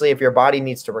obviously, if your body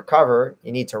needs to recover,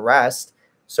 you need to rest.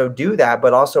 So do that,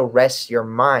 but also rest your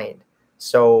mind.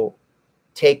 So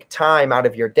take time out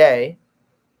of your day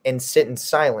and sit in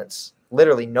silence.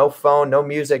 Literally, no phone, no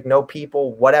music, no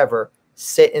people, whatever.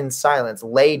 Sit in silence.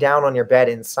 Lay down on your bed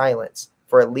in silence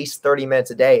for at least 30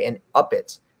 minutes a day and up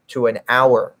it to an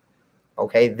hour.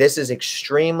 Okay, this is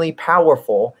extremely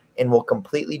powerful and will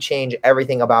completely change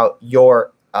everything about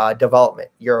your development,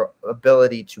 your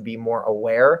ability to be more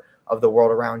aware of the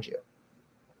world around you.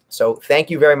 So thank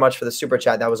you very much for the super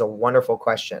chat. That was a wonderful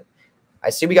question. I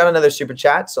see we got another super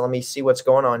chat, so let me see what's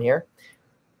going on here.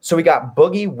 So we got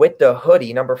Boogie with the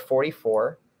Hoodie, number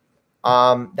 44.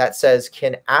 that says,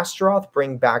 can Astaroth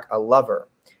bring back a lover?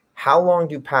 How long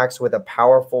do pacts with a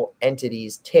powerful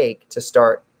entities take to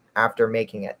start after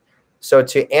making it? So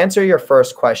to answer your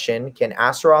first question, can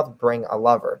Astaroth bring a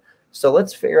lover? So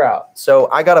let's figure out. So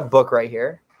I got a book right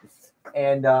here,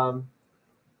 and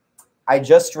I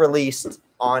just released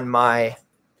on my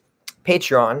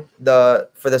Patreon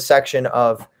for the section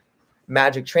of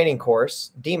magic training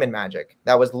course, Demon Magic.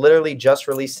 That was literally just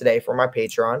released today for my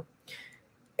Patreon.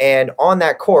 And on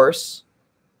that course,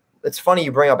 it's funny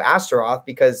you bring up Astaroth,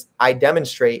 because I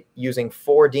demonstrate using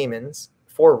 4 demons,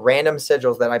 4 random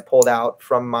sigils that I pulled out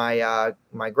from my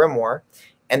my grimoire.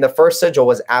 And the first sigil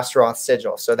was Astaroth's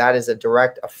sigil. So that is a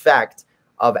direct effect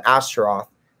of Astaroth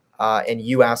and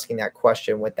you asking that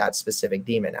question with that specific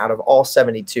demon. Out of all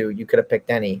 72, you could have picked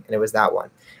any, and it was that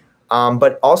one.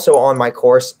 But also on my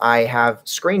course, I have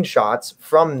screenshots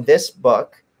from this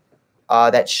book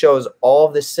that shows all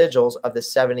of the sigils of the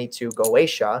 72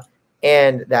 Goetia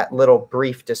and that little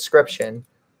brief description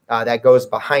that goes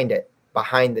behind it,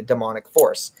 behind the demonic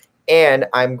force. And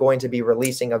I'm going to be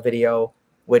releasing a video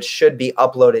which should be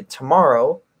uploaded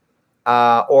tomorrow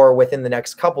or within the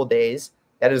next couple days.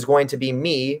 That is going to be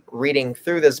me reading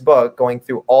through this book, going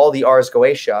through all the Ars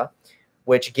Goetia,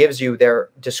 which gives you their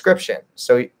description.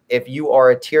 So if you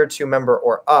are a tier 2 member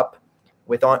or up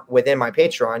within my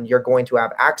Patreon, you're going to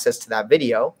have access to that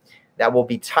video that will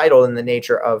be titled in the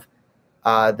nature of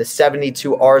the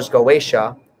 72 Ars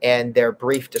Goetia and their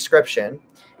brief description.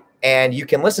 And you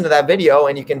can listen to that video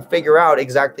and you can figure out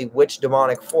exactly which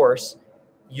demonic force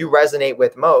you resonate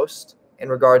with most in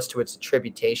regards to its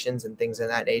attributations and things in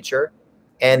that nature.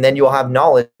 And then you'll have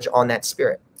knowledge on that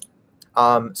spirit.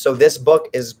 So this book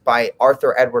is by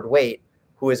Arthur Edward Waite,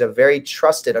 who is a very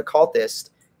trusted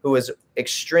occultist who is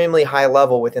extremely high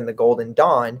level within the Golden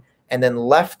Dawn, and then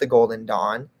left the Golden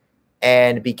Dawn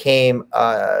and became,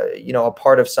 a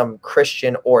part of some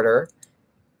Christian order,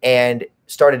 and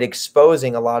started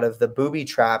exposing a lot of the booby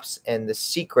traps and the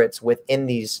secrets within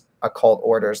these occult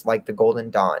orders like the Golden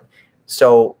Dawn.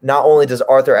 So not only does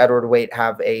Arthur Edward Waite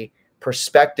have a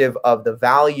perspective of the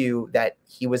value that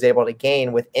he was able to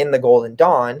gain within the Golden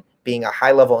Dawn, being a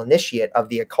high-level initiate of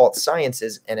the occult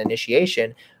sciences and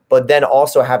initiation, but then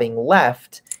also having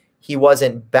left, he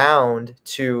wasn't bound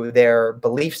to their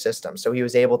belief system. So he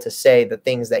was able to say the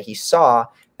things that he saw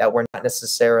that were not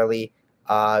necessarily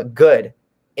good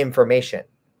information.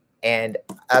 And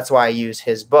that's why I use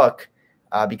his book,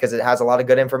 because it has a lot of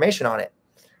good information on it.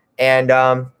 And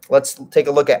let's take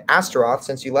a look at Astaroth.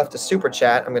 Since you left a super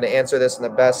chat, I'm going to answer this in the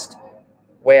best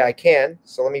way I can.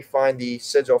 So let me find the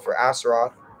sigil for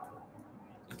Astaroth.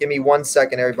 Give me 1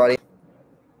 second, everybody.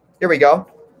 Here we go.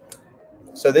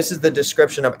 So this is the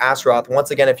description of Astaroth.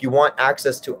 Once again, if you want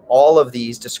access to all of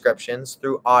these descriptions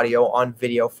through audio on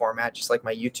video format, just like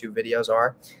my YouTube videos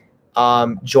are,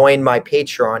 join my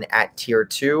Patreon at tier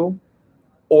 2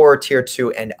 or tier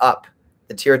 2 and up.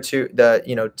 The tier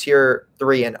 2, tier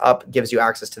 3 and up gives you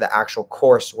access to the actual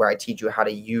course where I teach you how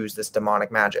to use this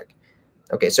demonic magic.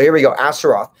 Okay, so here we go.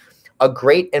 Astaroth, a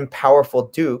great and powerful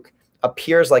duke,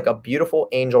 appears like a beautiful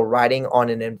angel riding on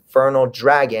an infernal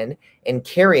dragon and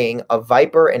carrying a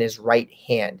viper in his right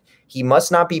hand. He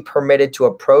must not be permitted to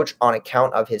approach on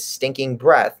account of his stinking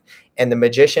breath, and the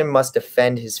magician must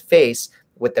defend his face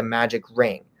with the magic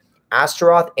ring.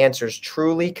 Astaroth answers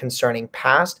truly concerning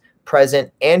past,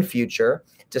 present, and future,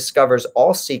 discovers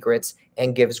all secrets,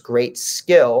 and gives great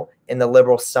skill in the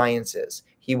liberal sciences.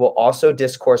 He will also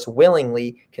discourse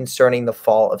willingly concerning the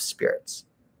fall of spirits.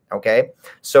 Okay,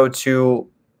 so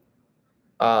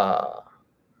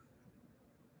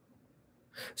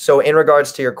so in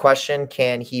regards to your question,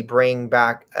 can he bring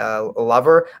back a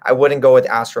lover? I wouldn't go with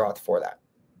Astaroth for that.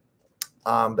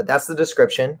 But that's the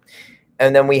description.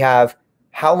 And then we have,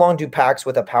 how long do pacts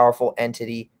with a powerful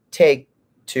entity take?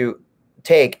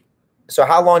 So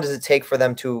how long does it take for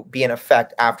them to be in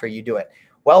effect after you do it?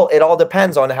 Well, it all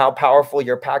depends on how powerful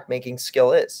your pact making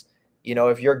skill is. You know,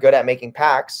 if you're good at making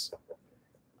pacts,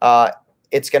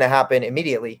 it's going to happen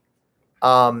immediately.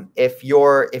 If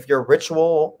your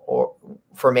ritual or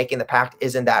for making the pact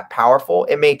isn't that powerful,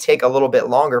 it may take a little bit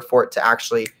longer for it to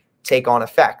actually take on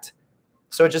effect.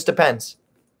 So it just depends.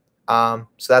 So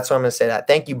that's why I'm going to say that.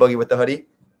 Thank you, Boogie with the hoodie.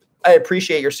 I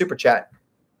appreciate your super chat.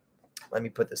 Let me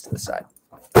put this to the side.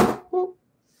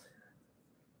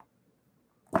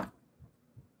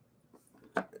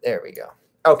 There we go.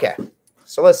 Okay.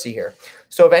 So let's see here.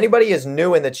 So if anybody is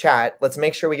new in the chat, let's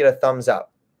make sure we get a thumbs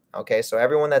up. Okay. So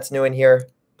everyone that's new in here,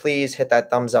 please hit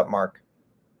that thumbs up mark.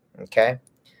 Okay.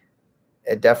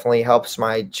 It definitely helps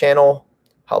my channel,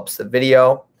 helps the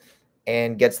video.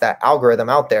 and gets that algorithm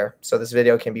out there so this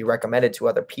video can be recommended to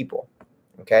other people.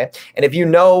 Okay. And if you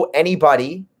know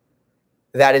anybody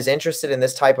that is interested in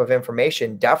this type of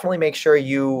information, definitely make sure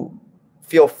you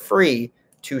feel free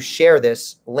to share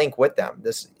this link with them,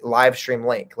 this live stream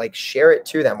link. Like, share it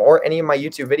to them, or any of my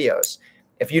YouTube videos.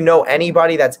 If you know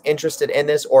anybody that's interested in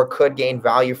this or could gain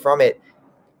value from it,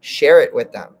 share it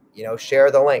with them. You know,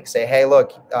 share the link. Say, hey,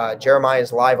 look, Jermain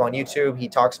is live on YouTube. He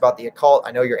talks about the occult.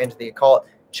 I know you're into the occult.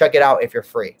 Check it out if you're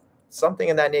free. Something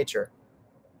in that nature.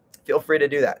 Feel free to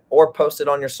do that, or post it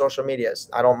on your social medias.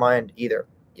 I don't mind either,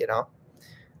 you know.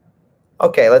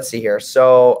 Okay, let's see here.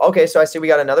 So I see we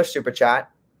got another super chat.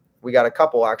 We got a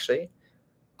couple, actually.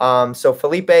 So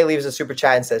Felipe leaves a super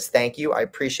chat and says, thank you. I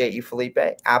appreciate you, Felipe.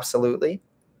 Absolutely.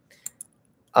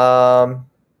 And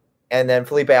then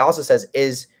Felipe also says,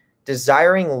 is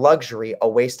desiring luxury a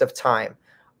waste of time?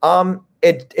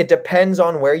 It depends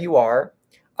on where you are.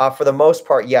 For the most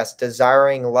part, yes,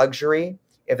 desiring luxury,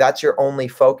 if that's your only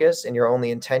focus and your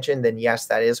only intention, then yes,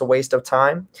 that is a waste of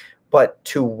time. But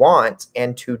to want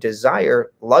and to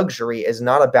desire luxury is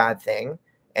not a bad thing.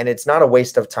 And it's not a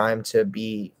waste of time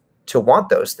to want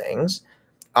those things.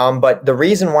 But the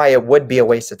reason why it would be a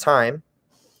waste of time,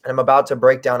 and I'm about to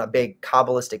break down a big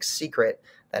Kabbalistic secret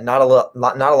that not a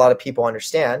lot of people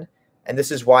understand. And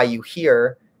this is why you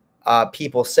hear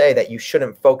people say that you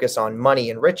shouldn't focus on money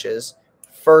and riches.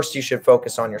 First, you should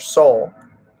focus on your soul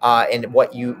and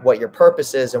what your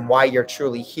purpose is and why you're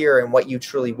truly here and what you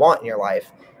truly want in your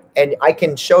life. And I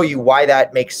can show you why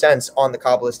that makes sense on the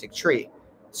Kabbalistic tree.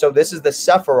 So this is the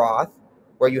Sephiroth,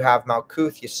 where you have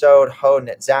Malkuth, Yesod, Hod,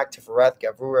 Netzach, Tiferet,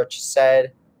 Gevurah,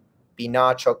 Chesed,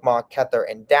 Binah, Chokmah, Kether,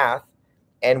 and Dath.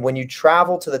 And when you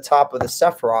travel to the top of the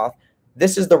Sephiroth,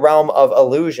 this is the realm of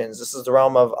illusions. This is the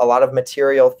realm of a lot of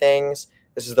material things.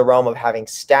 This is the realm of having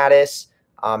status,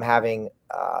 having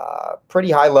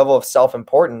pretty high level of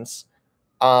self-importance.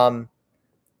 And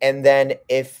then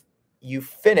if you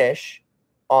finish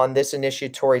on this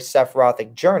initiatory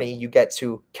Sephirothic journey, you get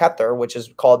to Kether, which is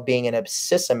called being an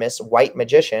abscissamus white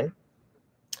magician.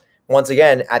 Once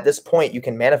again, at this point, you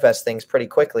can manifest things pretty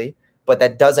quickly, but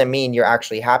that doesn't mean you're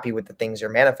actually happy with the things you're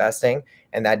manifesting.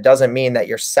 And that doesn't mean that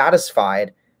you're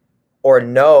satisfied or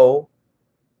know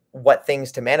what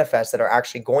things to manifest that are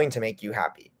actually going to make you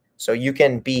happy. So you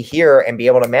can be here and be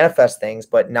able to manifest things,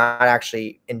 but not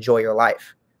actually enjoy your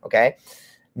life. Okay.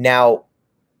 Now,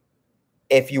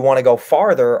 if you want to go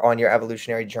farther on your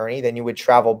evolutionary journey, then you would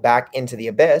travel back into the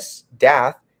abyss,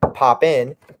 Dath, pop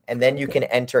in, and then you can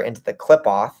enter into the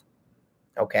Qliphoth.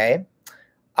 Okay.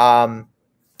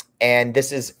 And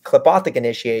this is Qliphothic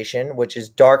initiation, which is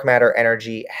dark matter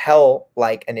energy,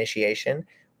 hell-like initiation,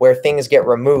 where things get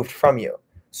removed from you.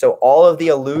 So all of the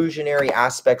illusionary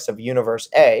aspects of Universe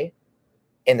A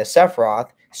in the Sephiroth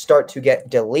start to get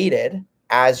deleted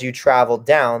as you travel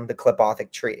down the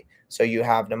Qliphothic tree. So you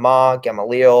have Nama,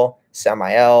 Gamaliel,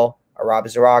 Samael,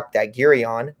 Arab-Zarak,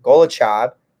 Dagirion,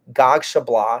 Golachab, Gog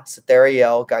Shabla,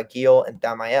 Sethariel, Gagiel, and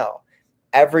Thamael.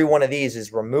 Every one of these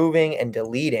is removing and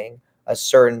deleting a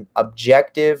certain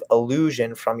objective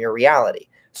illusion from your reality.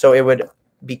 So it would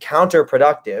be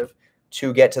counterproductive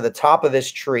to get to the top of this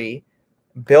tree,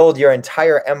 build your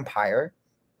entire empire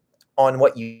on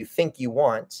what you think you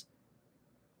want,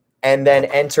 and then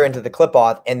enter into the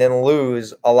Qliphoth and then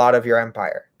lose a lot of your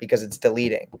empire because it's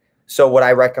deleting. So what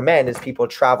I recommend is people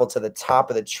travel to the top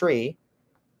of the tree,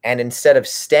 and instead of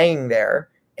staying there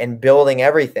and building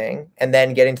everything and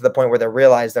then getting to the point where they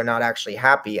realize they're not actually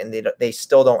happy and they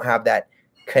still don't have that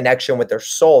connection with their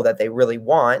soul that they really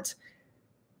want,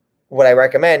 what I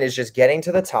recommend is just getting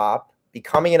to the top,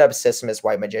 becoming an abscissamus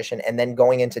white magician, and then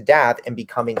going into Dath and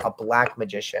becoming a black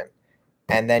magician.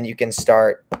 And then you can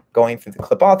start going through the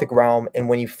Qliphothic realm. And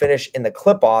when you finish in the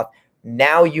Qliphoth,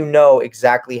 now you know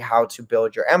exactly how to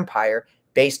build your empire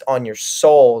based on your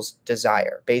soul's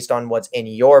desire, based on what's in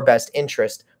your best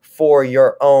interest for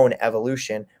your own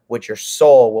evolution, which your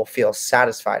soul will feel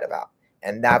satisfied about.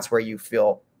 And that's where you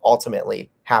feel ultimately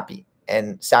happy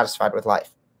and satisfied with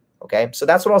life. Okay, so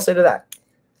that's what I'll say to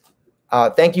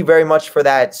that. Thank you very much for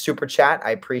that super chat.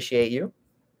 I appreciate you.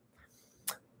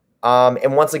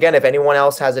 And once again, if anyone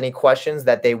else has any questions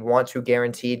that they want to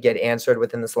guaranteed get answered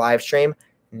within this live stream,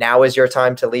 now is your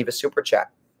time to leave a super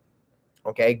chat.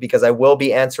 Okay, because I will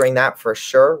be answering that for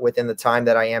sure within the time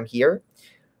that I am here.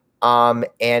 And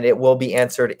it will be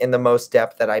answered in the most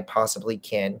depth that I possibly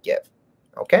can give.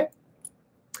 Okay,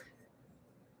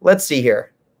 let's see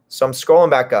here. So I'm scrolling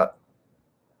back up.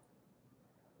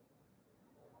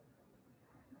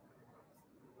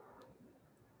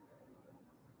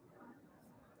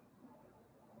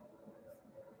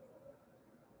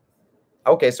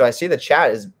 Okay, so I see the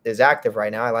chat is active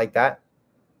right now. I like that.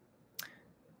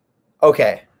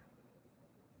 Okay.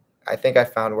 I think I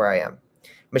found where I am.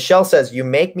 Michelle says, you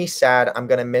make me sad. I'm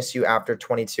going to miss you after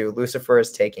 22. Lucifer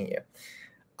is taking you.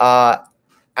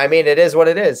 I mean, it is what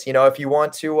it is. You know, if you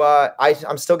want to,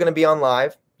 I'm still going to be on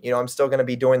live. You know, I'm still going to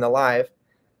be doing the live.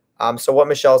 So what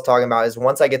Michelle's talking about is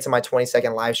once I get to my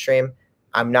 20-second live stream,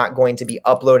 I'm not going to be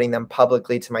uploading them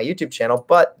publicly to my YouTube channel,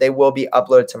 but they will be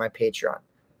uploaded to my Patreon.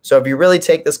 So if you really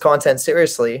take this content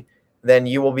seriously, then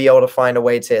you will be able to find a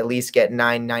way to at least get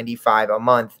 $9.95 a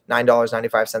month,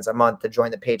 $9.95 a month to join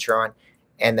the Patreon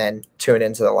and then tune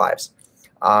into the lives.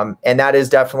 And that is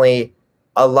definitely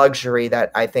a luxury that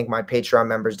I think my Patreon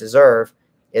members deserve,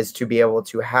 is to be able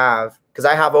to have, because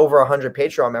I have over 100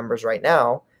 Patreon members right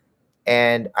now.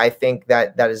 And I think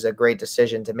that that is a great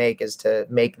decision to make, is to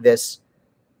make this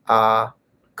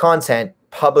content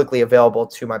publicly available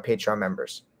to my Patreon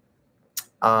members.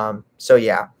 So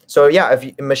yeah,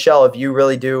 Michelle, if you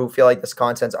really do feel like this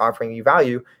content's offering you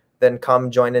value, then come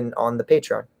join in on the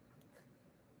Patreon.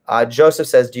 Joseph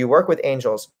says, do you work with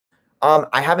angels?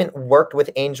 I haven't worked with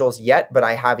angels yet, but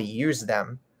I have used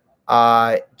them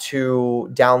to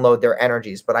download their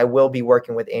energies, but I will be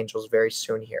working with angels very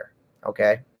soon here.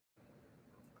 Okay.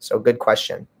 So good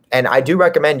question. And I do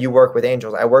recommend you work with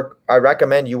angels. I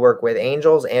recommend you work with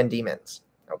angels and demons.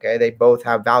 Okay. They both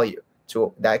have value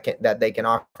to that they can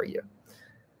offer you.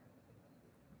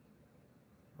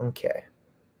 Okay.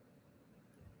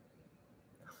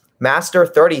 Master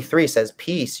 33 says,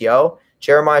 peace, yo.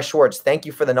 Jeremiah Schwartz, thank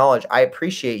you for the knowledge. I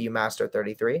appreciate you, Master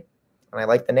 33. And I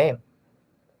like the name.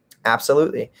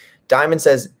 Absolutely. Diamond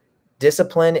says,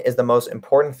 discipline is the most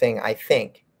important thing, I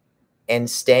think, and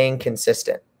staying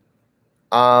consistent.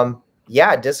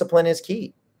 Yeah, discipline is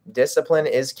key. Discipline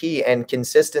is key, and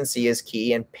consistency is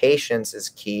key, and patience is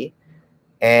key.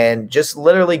 And just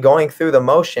literally going through the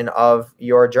motion of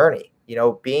your journey, you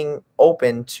know, being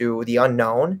open to the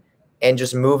unknown and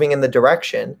just moving in the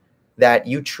direction that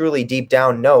you truly deep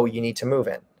down know you need to move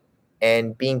in,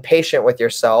 and being patient with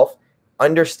yourself.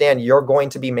 Understand you're going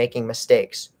to be making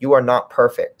mistakes. You are not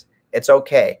perfect. It's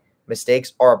okay.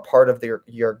 Mistakes are a part of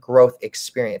your growth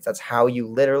experience. That's how you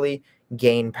literally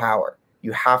gain power.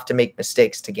 You have to make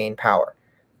mistakes to gain power.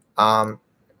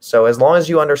 So as long as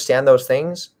you understand those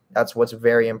things, that's what's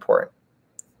very important.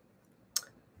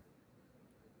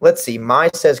 Let's see. Mai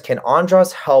says, can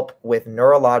Andros help with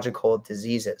neurological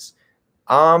diseases?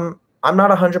 I'm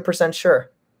not 100%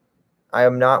 sure. I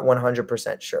am not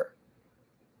 100% sure.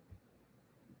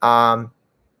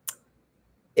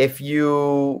 If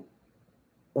you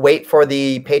wait for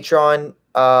the Patreon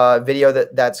video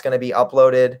that's going to be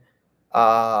uploaded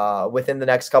within the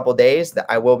next couple days, that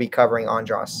I will be covering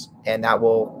Andros, and that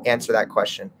will answer that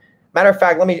question. Matter of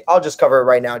fact, I'll just cover it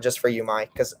right now just for you, Mai,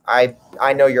 because I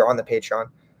know you're on the Patreon.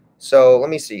 So let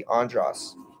me see,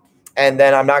 Andros. And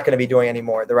then I'm not going to be doing any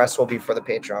more. The rest will be for the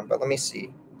Patreon, but let me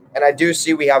see. And I do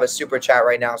see we have a super chat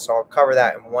right now, so I'll cover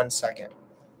that in 1 second.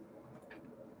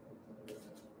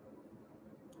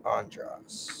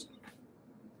 Andros.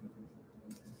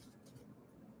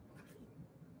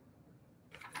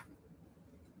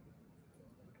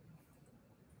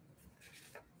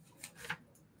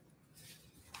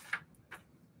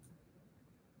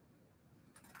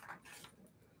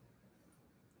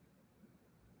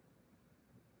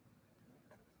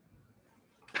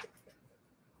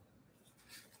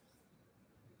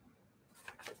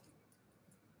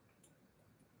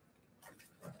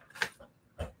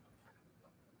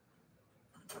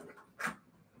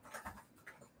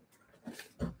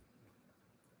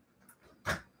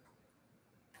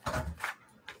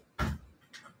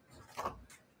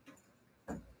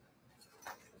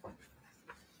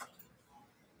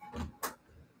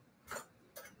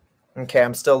 Okay,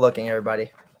 I'm still looking,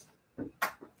 everybody.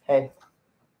 Hey,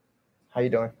 how you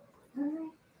doing?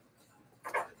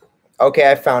 Okay,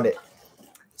 I found it.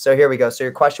 So here we go. So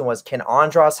your question was, can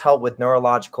Andros help with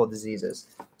neurological diseases?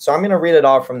 So I'm going to read it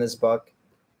off from this book,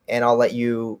 and I'll let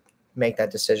you make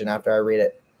that decision after I read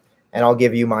it. And I'll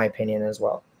give you my opinion as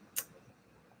well.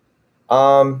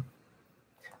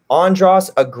 Andros,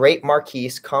 a great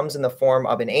marquise, comes in the form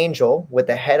of an angel with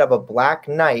the head of a black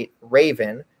knight,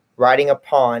 raven, riding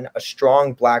upon a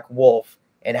strong black wolf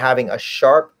and having a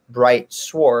sharp, bright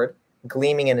sword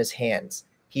gleaming in his hands.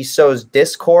 He sows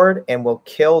discord and will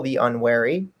kill the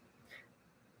unwary.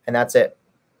 And that's it.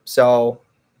 So,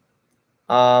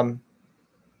 in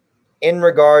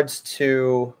regards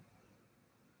to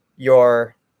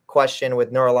your question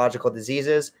with neurological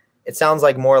diseases, it sounds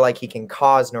like more like he can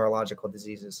cause neurological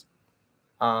diseases.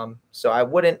 So I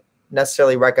wouldn't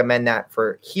necessarily recommend that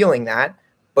for healing that,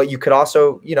 But you could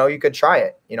also, you could try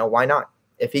it. Why not?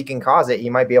 If he can cause it, he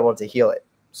might be able to heal it.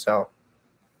 So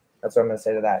that's what I'm going to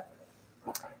say to that.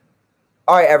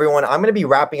 All right, everyone, I'm going to be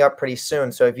wrapping up pretty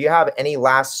soon. So if you have any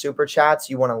last super chats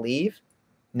you want to leave,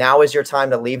 now is your time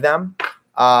to leave them.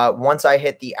 Once I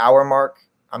hit the hour mark,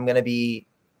 I'm going to be,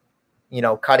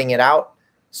 cutting it out.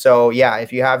 So yeah,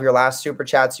 if you have your last super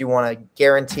chats you want to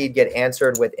guaranteed get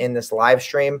answered within this live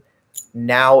stream,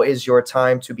 now is your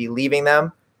time to be leaving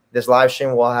them. This live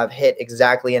stream will have hit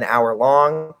exactly an hour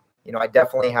long. I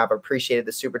definitely have appreciated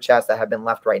the super chats that have been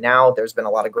left right now. There's been a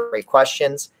lot of great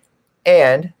questions,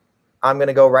 and I'm going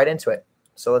to go right into it.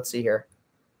 So let's see here.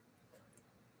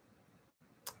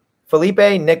 Felipe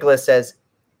Nicholas says,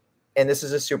 and this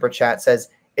is a super chat, says,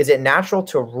 is it natural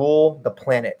to rule the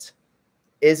planet?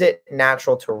 Is it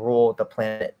natural to rule the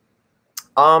planet?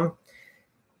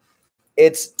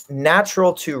 It's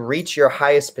natural to reach your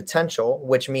highest potential,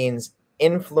 which means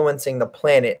influencing the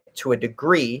planet to a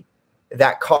degree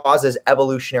that causes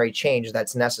evolutionary change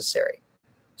that's necessary.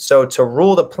 So to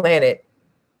rule the planet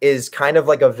is kind of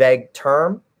like a vague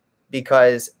term,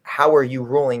 because how are you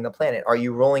ruling the planet? Are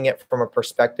you ruling it from a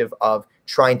perspective of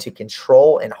trying to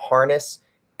control and harness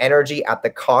energy at the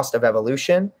cost of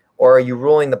evolution? Or are you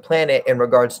ruling the planet in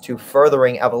regards to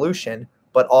furthering evolution,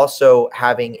 but also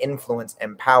having influence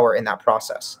and power in that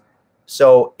process?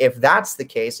 So if that's the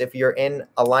case, if you're in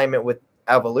alignment with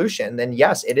evolution, then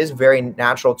yes, it is very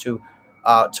natural to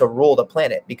rule the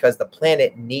planet, because the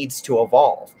planet needs to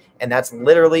evolve. And that's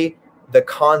literally the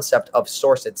concept of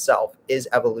source itself, is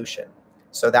evolution.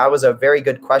 So that was a very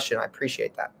good question. I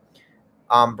appreciate that.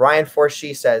 Brian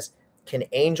Forshee says, can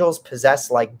angels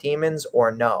possess like demons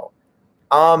or no?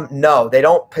 No, they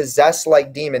don't possess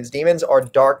like demons. Demons are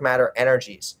dark matter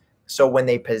energies. So when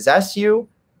they possess you,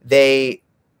 they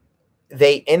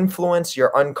influence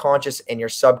your unconscious and your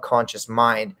subconscious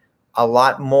mind a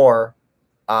lot more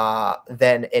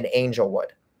than an angel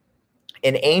would.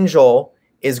 An angel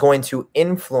is going to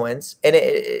influence, and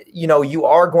you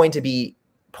are going to be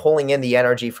pulling in the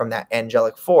energy from that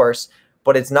angelic force,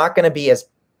 but it's not going to be as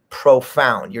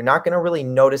profound. You're not going to really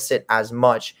notice it as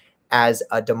much as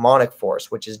a demonic force,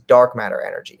 which is dark matter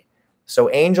energy. So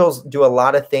angels do a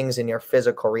lot of things in your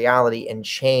physical reality and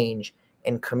change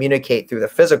and communicate through the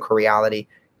physical reality.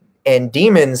 And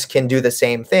demons can do the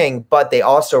same thing, but they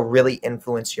also really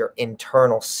influence your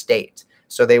internal state.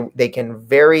 So they can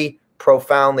very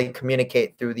profoundly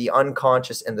communicate through the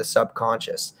unconscious and the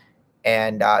subconscious.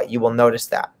 And you will notice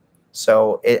that.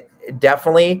 So it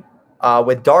definitely,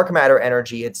 with dark matter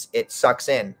energy, it sucks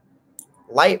in.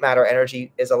 Light matter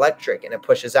energy is electric and it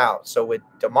pushes out. So with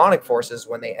demonic forces,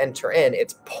 when they enter in,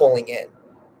 it's pulling in.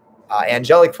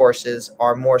 Angelic forces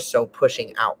are more so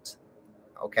pushing out.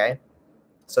 Okay.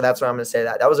 So that's what I'm going to say.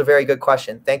 That was a very good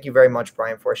question. Thank you very much,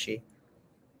 Brian Forshee.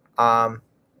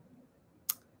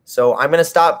 So I'm going to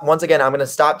stop. Once again, I'm going to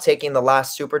stop taking the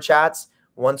last super chats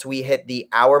once we hit the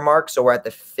hour mark. So we're at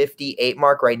the 58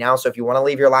 mark right now. So if you want to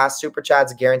leave your last super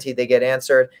chats, guaranteed they get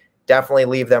answered, definitely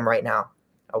leave them right now.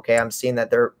 Okay, I'm seeing that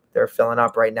they're filling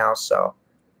up right now, so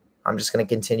I'm just going to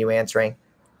continue answering.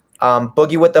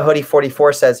 Boogie with the Hoodie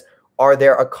 44 says, are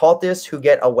there occultists who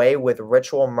get away with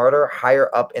ritual murder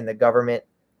higher up in the government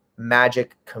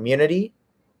magic community?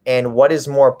 And what is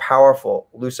more powerful,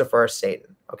 Lucifer or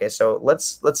Satan? Okay, so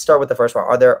let's start with the first one.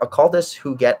 Are there occultists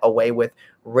who get away with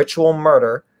ritual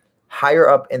murder higher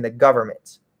up in the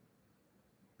government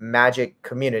magic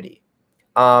community?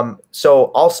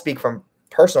 So I'll speak from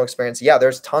personal experience. Yeah,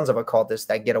 there's tons of occultists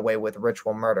that get away with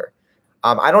ritual murder.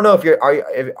 I don't know if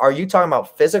are you talking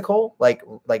about physical, like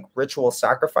ritual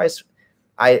sacrifice?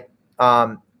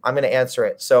 I'm going to answer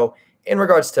it. So in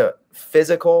regards to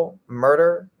physical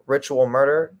murder, ritual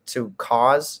murder to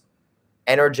cause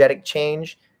energetic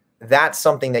change, that's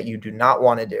something that you do not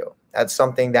want to do. That's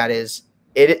something that is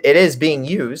being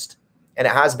used, and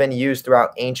it has been used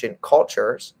throughout ancient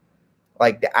cultures,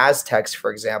 like the Aztecs,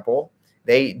 for example.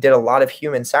 They did a lot of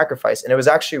human sacrifice, and it was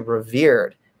actually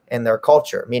revered in their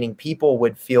culture, meaning people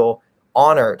would feel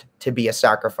honored to be a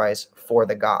sacrifice for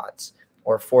the gods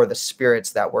or for the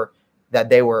spirits that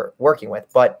they were working with.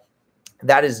 But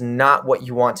that is not what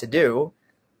you want to do,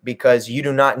 because you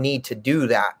do not need to do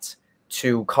that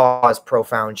to cause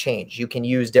profound change. You can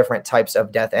use different types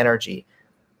of death energy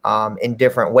in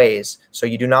different ways. So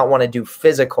you do not want to do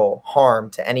physical harm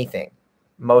to anything.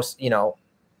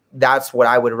 That's what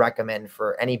I would recommend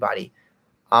for anybody.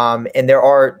 And there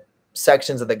are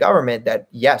sections of the government that,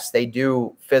 yes, they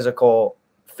do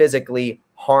physically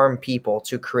harm people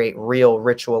to create real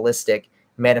ritualistic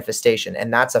manifestation.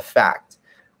 And that's a fact.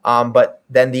 But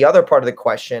then the other part of the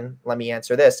question, let me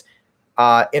answer this.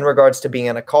 in regards to being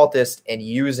an occultist and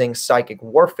using psychic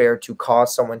warfare to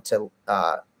cause someone to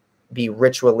be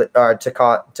ritual, or to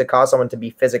cause someone to be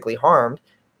physically harmed,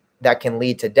 that can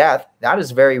lead to death. That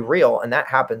is very real, and that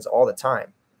happens all the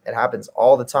time. It happens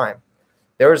all the time.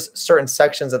 There's certain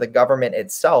sections of the government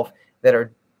itself that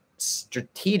are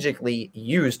strategically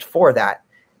used for that,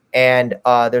 and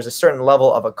there's a certain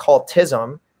level of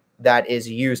occultism that is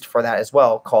used for that as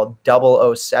well, called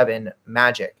 007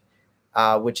 magic,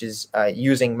 which is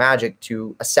using magic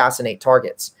to assassinate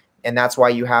targets. And that's why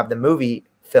you have the movie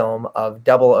film of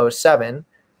 007,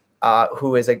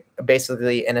 who is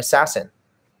basically an assassin.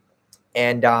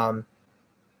 And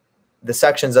the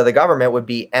sections of the government would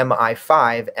be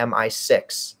MI5,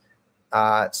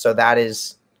 MI6. So that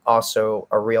is also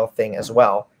a real thing as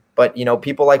well. But, you know,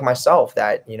 people like myself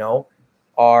that, you know,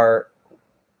 are,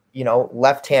 you know,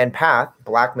 left-hand path,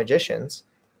 black magicians,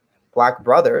 black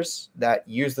brothers that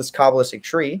use this Kabbalistic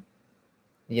tree,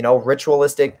 you know,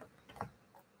 ritualistic,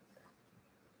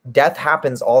 death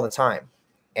happens all the time.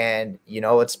 And, you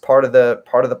know, it's part of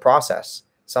the process.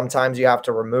 Sometimes you have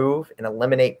to remove and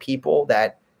eliminate people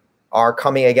that are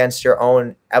coming against your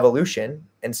own evolution.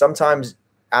 And sometimes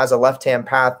as a left-hand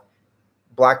path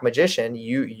black magician,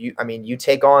 I mean, you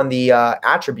take on the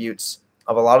attributes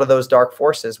of a lot of those dark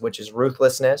forces, which is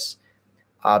ruthlessness,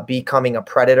 becoming a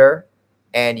predator,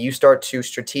 and you start to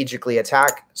strategically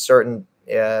attack certain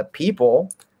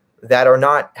people that are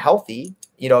not healthy,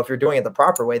 you know, if you're doing it the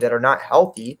proper way, that are not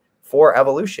healthy for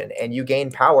evolution, and you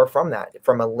gain power from that,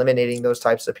 from eliminating those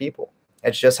types of people.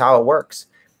 It's just how it works.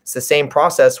 It's the same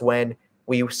process when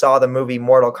we saw the movie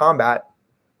Mortal Kombat,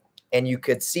 and you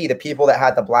could see the people that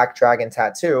had the black dragon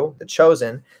tattoo, the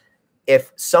chosen.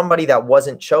 If somebody that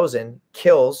wasn't chosen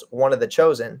kills one of the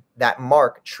chosen, that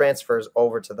mark transfers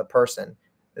over to the person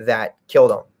that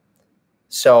killed them.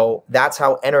 So that's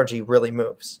how energy really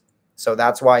moves. So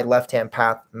that's why left-hand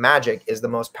path magic is the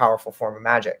most powerful form of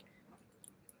magic.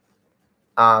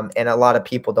 And a lot of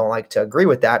people don't like to agree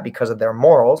with that because of their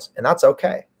morals, and that's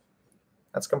okay.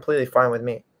 That's completely fine with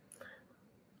me.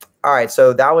 All right,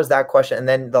 so that was that question. And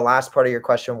then the last part of your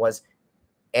question was,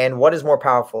 and what is more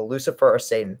powerful, Lucifer or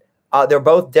Satan? They're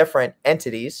both different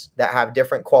entities that have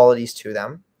different qualities to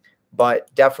them,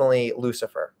 but definitely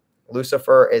Lucifer.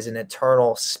 Lucifer is an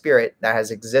eternal spirit that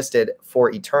has existed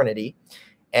for eternity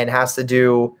and has to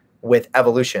do with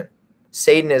evolution.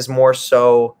 Satan is more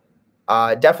so,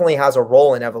 definitely has a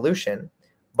role in evolution,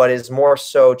 but is more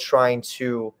so trying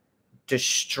to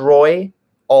destroy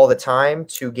all the time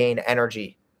to gain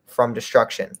energy from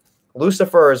destruction.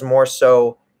 Lucifer is more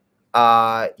so,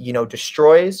 you know,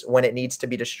 destroys when it needs to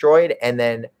be destroyed, and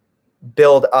then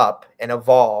build up and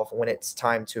evolve when it's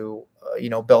time to, you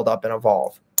know, build up and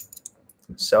evolve.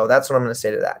 So that's what I'm going to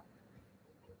say to that.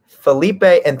 Felipe,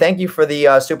 and thank you for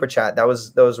the super chat.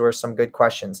 Those were some good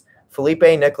questions. Felipe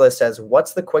Nicholas says,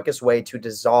 what's the quickest way to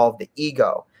dissolve the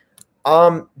ego?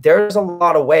 There's a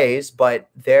lot of ways, but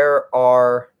there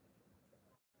are,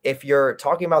 if you're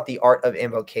talking about the art of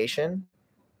invocation,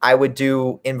 I would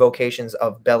do invocations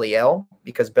of Belial,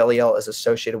 because Belial is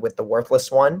associated with the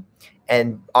worthless one.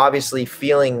 And obviously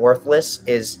feeling worthless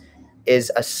is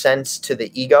a sense to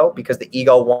the ego, because the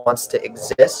ego wants to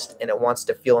exist and it wants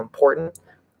to feel important.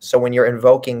 So when you're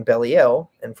invoking Belial,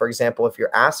 and for example, if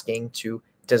you're asking to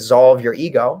dissolve your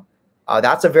ego,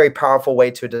 that's a very powerful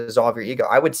way to dissolve your ego.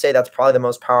 I would say that's probably the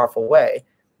most powerful way,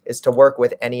 is to work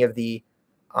with any of the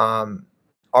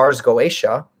Ars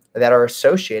Goetia that are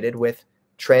associated with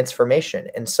transformation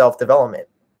and self-development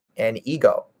and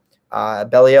ego.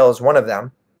 Belial is one of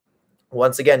them.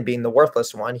 Once again, being the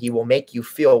worthless one, he will make you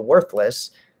feel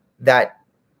worthless. That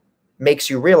makes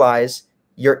you realize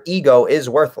your ego is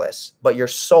worthless, but your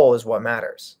soul is what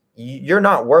matters. You're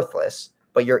not worthless,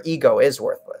 but your ego is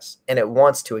worthless, and it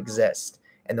wants to exist.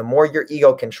 And the more your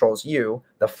ego controls you,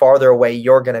 the farther away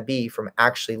you're going to be from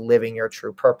actually living your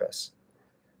true purpose.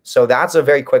 So that's a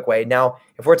very quick way. Now,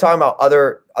 if we're talking about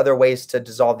other ways to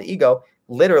dissolve the ego,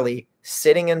 literally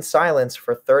sitting in silence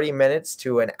for 30 minutes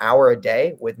to an hour a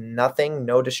day with nothing,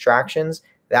 no distractions,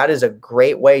 that is a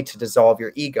great way to dissolve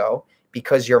your ego,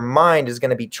 because your mind is going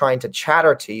to be trying to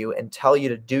chatter to you and tell you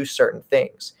to do certain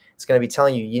things. It's going to be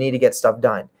telling you, you need to get stuff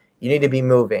done. You need to be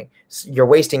moving. You're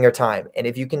wasting your time. And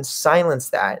if you can silence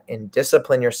that and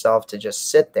discipline yourself to just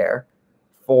sit there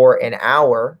for an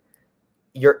hour,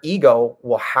 your ego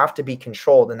will have to be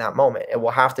controlled in that moment. It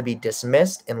will have to be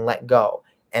dismissed and let go.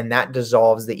 And that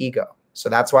dissolves the ego. So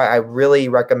that's why I really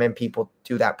recommend people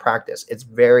do that practice. It's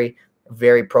very,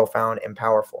 very profound and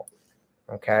powerful.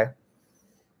 Okay.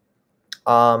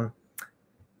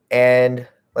 And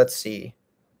let's see.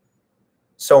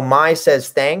 So Mai says,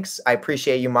 thanks. I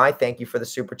appreciate you, Mai. Thank you for the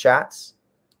super chats.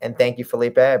 And thank you,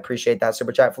 Felipe. I appreciate that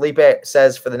super chat. Felipe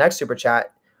says for the next super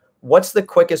chat, what's the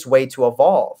quickest way to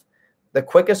evolve? The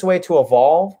quickest way to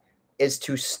evolve is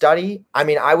to study. I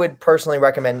mean, I would personally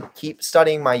recommend keep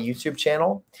studying my YouTube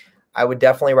channel. I would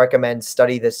definitely recommend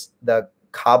study the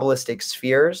Kabbalistic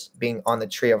spheres, being on the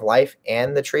tree of life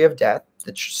and the tree of death.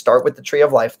 Start with the tree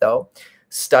of life, though.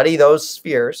 Study those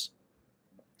spheres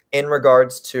in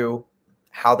regards to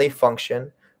how they function,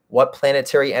 what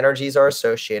planetary energies are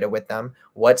associated with them,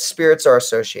 what spirits are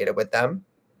associated with them,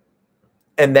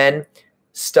 and then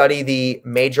study the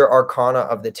major arcana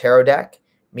of the tarot deck,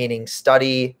 meaning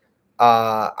study,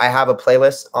 I have a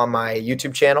playlist on my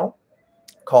YouTube channel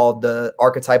called the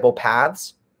Archetypal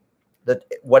Paths.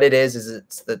 What it is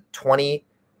it's the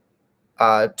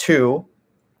 22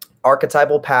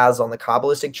 archetypal paths on the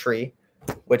Kabbalistic tree,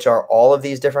 which are all of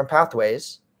these different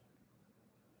pathways.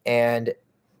 And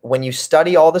when you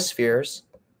study all the spheres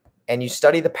and you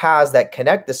study the paths that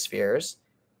connect the spheres,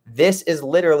 this is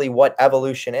literally what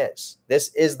evolution is.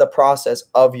 This is the process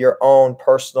of your own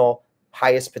personal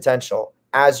highest potential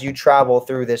as you travel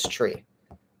through this tree.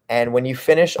 And when you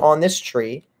finish on this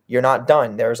tree, you're not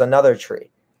done. There's another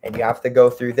tree. And you have to go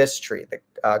through this tree, the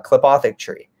Klipothic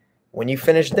tree. When you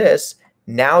finish this,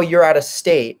 now you're at a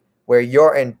state where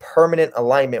you're in permanent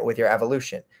alignment with your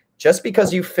evolution. Just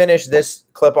because you finish this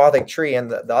Klipothic tree and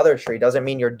the other tree doesn't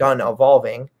mean you're done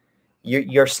evolving.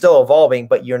 You're still evolving,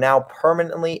 but you're now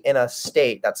permanently in a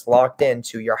state that's locked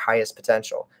into your highest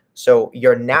potential. So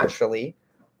you're naturally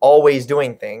always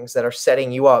doing things that are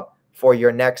setting you up for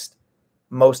your next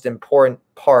most important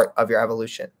part of your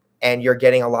evolution. And you're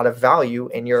getting a lot of value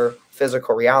in your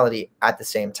physical reality at the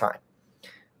same time.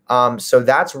 So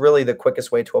that's really the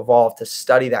quickest way to evolve, to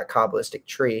study that Kabbalistic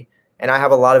tree. And I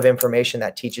have a lot of information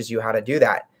that teaches you how to do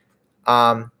that.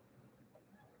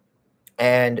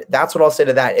 And that's what I'll say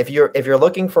to that. If you're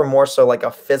looking for more so like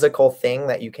a physical thing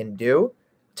that you can do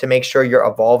to make sure you're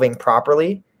evolving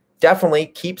properly, definitely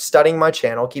keep studying my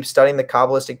channel, keep studying the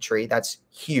Kabbalistic tree. That's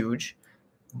huge.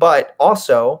 But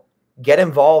also get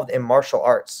involved in martial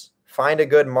arts. Find a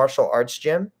good martial arts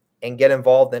gym and get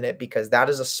involved in it, because that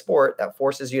is a sport that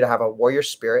forces you to have a warrior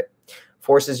spirit,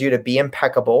 forces you to be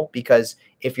impeccable, because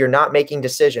if you're not making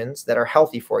decisions that are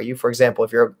healthy for you, for example,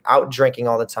 if you're out drinking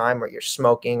all the time, or you're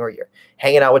smoking, or you're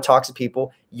hanging out with toxic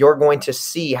people, you're going to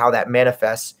see how that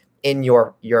manifests in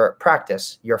your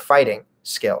practice, your fighting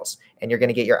skills, and you're going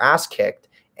to get your ass kicked.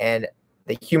 And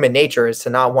the human nature is to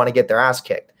not want to get their ass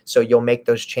kicked. So you'll make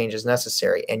those changes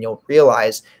necessary, and you'll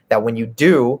realize that when you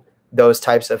do those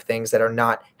types of things that are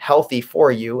not healthy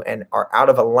for you and are out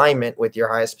of alignment with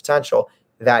your highest potential,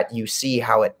 that you see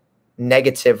how it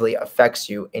negatively affects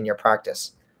you in your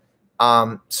practice.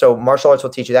 So martial arts will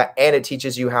teach you that, and it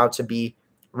teaches you how to be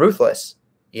ruthless.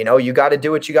 You know, you got to do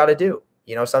what you got to do.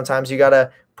 You know, sometimes you got to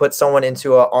put someone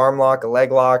into an arm lock, a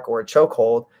leg lock, or a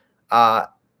chokehold,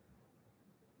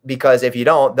 because if you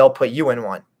don't, they'll put you in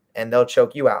one and they'll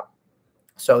choke you out.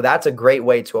 So that's a great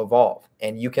way to evolve,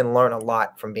 and you can learn a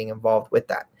lot from being involved with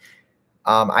that.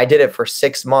 I did it for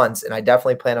 6 months, and I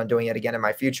definitely plan on doing it again in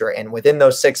my future. And within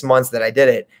those 6 months that I did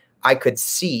it, I could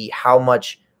see how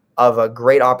much of a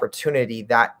great opportunity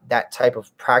that type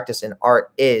of practice in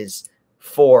art is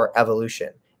for evolution.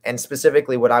 And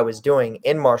specifically what I was doing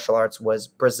in martial arts was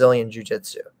Brazilian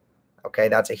Jiu-Jitsu. Okay,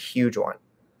 that's a huge one.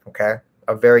 Okay,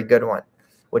 a very good one,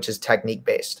 which is technique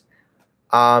based.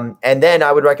 And then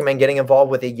I would recommend getting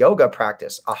involved with a yoga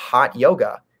practice, a hot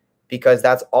yoga, because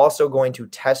that's also going to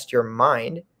test your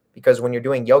mind. Because when you're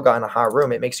doing yoga in a hot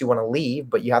room, it makes you want to leave,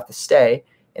 but you have to stay.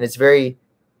 And it's very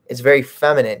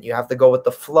feminine. You have to go with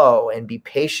the flow and be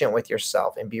patient with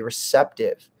yourself and be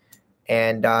receptive.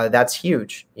 And that's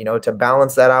huge, you know, to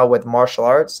balance that out with martial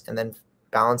arts and then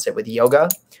balance it with yoga,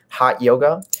 hot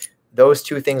yoga. Those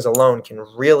two things alone can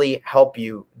really help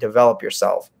you develop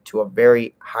yourself to a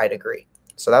very high degree.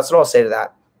 So that's what I'll say to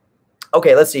that.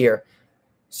 Okay, let's see here.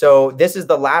 So this is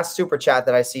the last super chat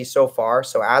that I see so far.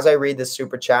 So as I read this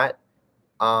super chat,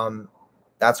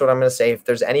 that's what I'm going to say. If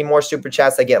there's any more super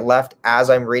chats that get left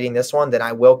as I'm reading this one, then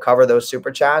I will cover those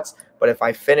super chats. But if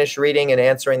I finish reading and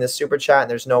answering this super chat and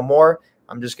there's no more,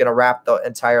 I'm just going to wrap the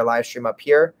entire live stream up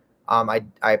here. I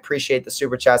appreciate the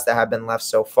super chats that have been left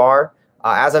so far.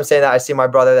 As I'm saying that, I see my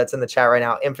brother that's in the chat right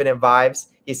now, Infinite Vibes.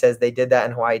 He says they did that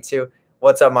in Hawaii too.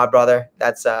 What's up, my brother?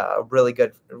 That's a really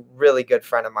good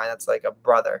friend of mine. That's like a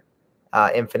brother,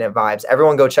 Infinite Vibes.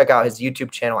 Everyone go check out his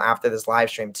YouTube channel after this live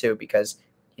stream too, because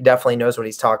he definitely knows what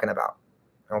he's talking about.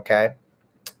 Okay.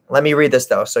 Let me read this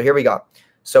though. So here we go.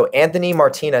 So Anthony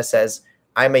Martinez says,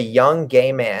 I'm a young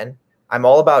gay man. I'm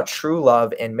all about true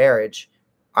love and marriage.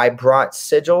 I brought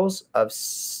sigils of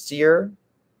seer,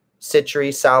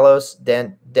 citri, salos,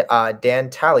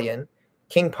 dantalion,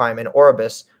 king pime, and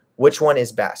orbis. Which one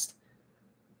is best?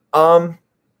 Well,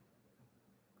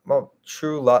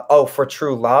 true love. Oh, for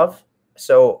true love.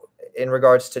 So in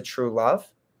regards to true love,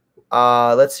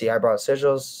 let's see. I brought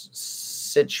sigils,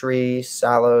 citri,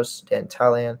 salos,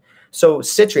 dantalion. So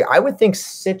citri, I would think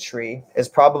citri is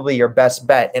probably your best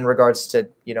bet in regards to,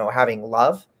 you know, having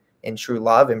love and true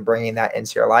love and bringing that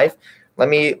into your life. Let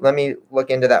me look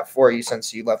into that for you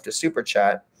since you left a super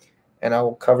chat, and I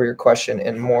will cover your question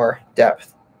in more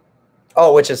depth.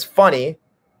 Oh, which is funny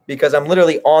because I'm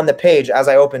literally on the page as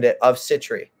I opened it of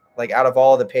citri, like out of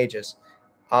all the pages.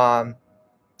 So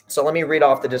let me read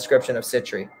off the description of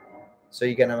citri so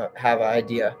you can have an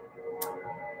idea.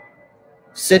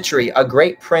 Citri, a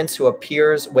great prince who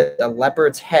appears with a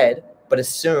leopard's head but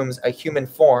assumes a human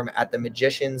form at the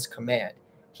magician's command.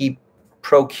 He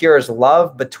procures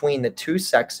love between the two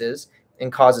sexes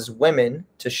and causes women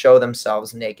to show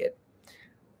themselves naked.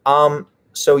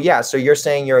 So yeah, so you're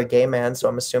saying you're a gay man, so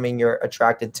I'm assuming you're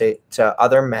attracted to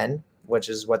other men, which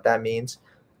is what that means.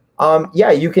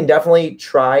 Yeah, you can definitely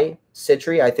try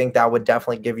citri. I think that would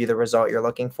definitely give you the result you're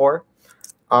looking for.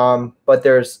 But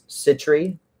there's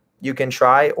citri you can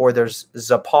try, or there's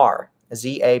zapar,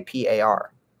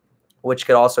 Z-A-P-A-R, which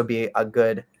could also be a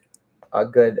good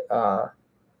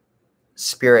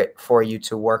spirit for you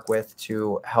to work with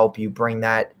to help you bring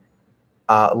that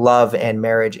love and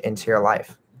marriage into your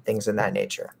life, things in that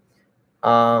nature.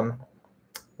 Let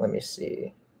me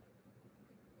see.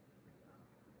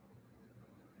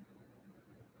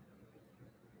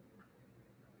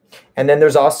 And then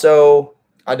there's also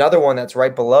another one that's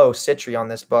right below citri on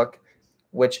this book,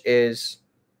 which is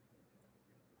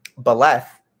Beleth,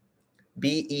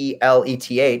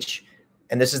 B-E-L-E-T-H.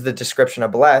 And this is the description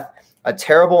of Beleth: a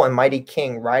terrible and mighty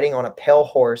king riding on a pale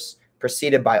horse,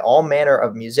 preceded by all manner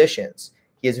of musicians.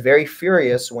 He is very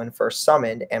furious when first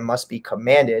summoned and must be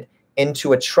commanded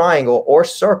into a triangle or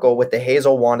circle with the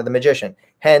hazel wand of the magician.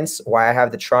 Hence why I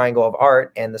have the triangle of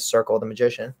art and the circle of the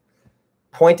magician.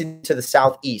 Pointed to the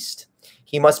southeast.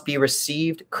 He must be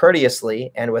received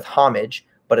courteously and with homage,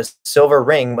 but a silver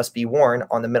ring must be worn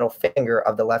on the middle finger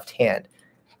of the left hand.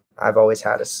 I've always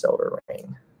had a silver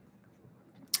ring.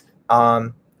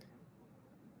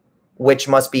 Which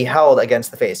must be held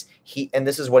against the face. And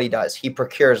this is what he does. He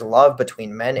procures love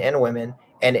between men and women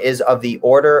and is of the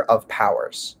order of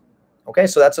powers. Okay,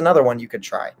 so that's another one you could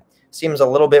try. Seems a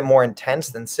little bit more intense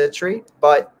than citri,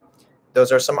 but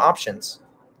those are some options.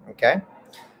 Okay,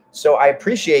 so I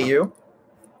appreciate you.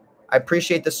 I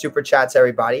appreciate the super chats,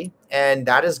 everybody. And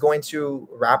that is going to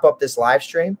wrap up this live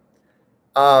stream.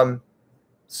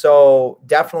 So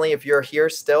definitely, if you're here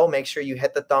still, make sure you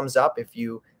hit the thumbs up. If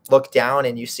you look down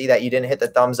and you see that you didn't hit the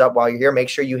thumbs up while you're here, make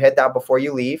sure you hit that before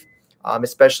you leave,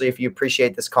 especially if you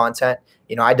appreciate this content.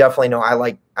 You know, I definitely know I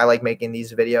like making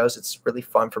these videos. It's really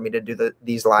fun for me to do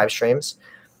these live streams.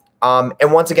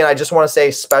 And once again, I just want to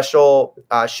say special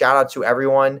shout out to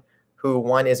everyone who,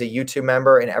 one, is a YouTube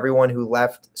member, and everyone who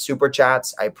left super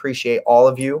chats. I appreciate all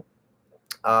of you.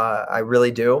 I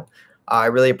really do. I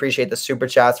really appreciate the super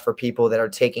chats for people that are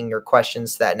taking your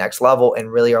questions to that next level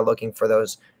and really are looking for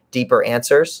those deeper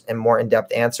answers and more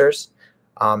in-depth answers.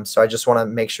 So I just want to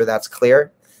make sure that's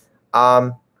clear.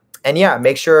 And yeah,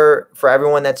 make sure for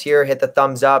everyone that's here, hit the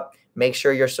thumbs up. Make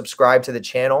sure you're subscribed to the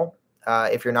channel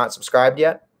if you're not subscribed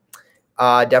yet.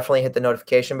 Definitely hit the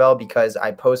notification bell because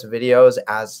I post videos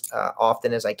as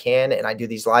often as I can, and I do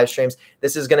these live streams.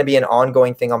 This is going to be an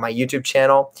ongoing thing on my YouTube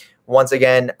channel. Once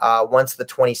again, once the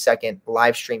 22nd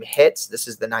live stream hits, this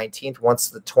is the 19th. Once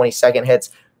the 22nd hits,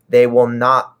 they will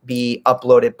not be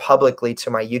uploaded publicly to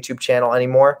my YouTube channel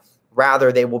anymore.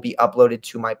 Rather, they will be uploaded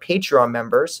to my Patreon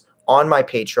members on my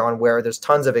Patreon, where there's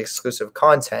tons of exclusive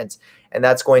content, and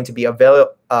that's going to be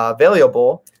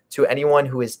available to anyone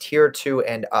who is tier 2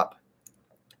 and up.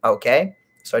 Okay,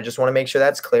 so I just want to make sure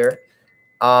that's clear.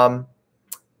 And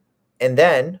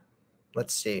then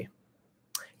let's see.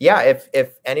 Yeah,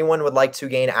 if anyone would like to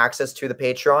gain access to the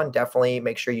Patreon, definitely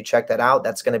make sure you check that out.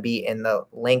 That's going to be in the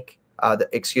link.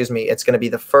 It's going to be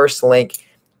the first link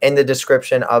in the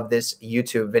description of this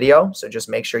YouTube video. So just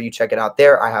make sure you check it out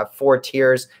there. I have 4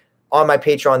 tiers on my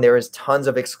Patreon. There is tons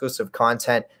of exclusive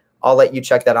content. I'll let you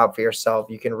check that out for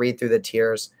yourself. You can read through the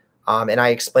tiers. And I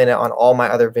explain it on all my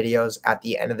other videos at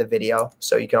the end of the video.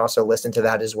 So you can also listen to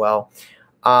that as well.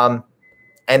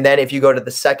 And then if you go to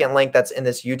the second link that's in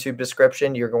this YouTube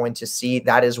description, you're going to see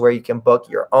that is where you can book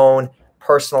your own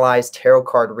personalized tarot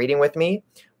card reading with me,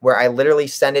 where I literally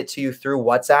send it to you through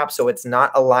WhatsApp. So it's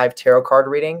not a live tarot card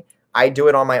reading. I do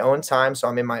it on my own time. So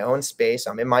I'm in my own space.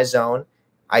 I'm in my zone.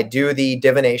 I do the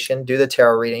divination, do the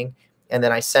tarot reading, and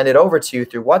then I send it over to you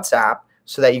through WhatsApp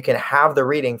so that you can have the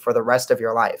reading for the rest of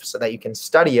your life, so that you can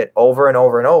study it over and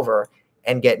over and over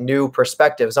and get new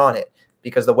perspectives on it.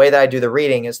 Because the way that I do the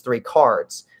reading is 3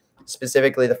 cards.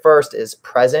 Specifically, the first is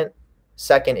present,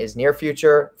 second is near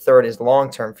future, third is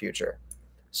long-term future.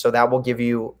 So that will give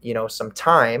you, you know, some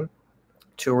time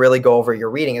to really go over your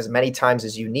reading as many times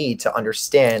as you need to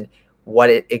understand what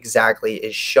it exactly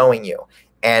is showing you.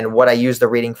 And what I use the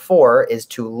reading for is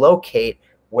to locate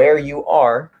where you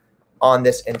are on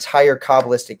this entire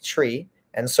Kabbalistic tree.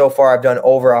 And so far I've done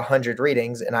over 100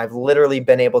 readings, and I've literally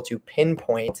been able to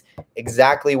pinpoint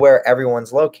exactly where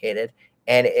everyone's located.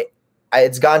 And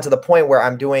it's gotten to the point where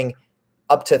I'm doing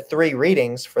up to 3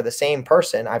 readings for the same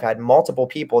person. I've had multiple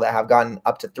people that have gotten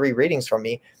up to 3 readings from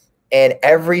me. And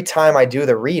every time I do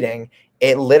the reading,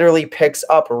 it literally picks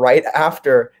up right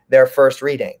after their first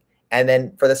reading. And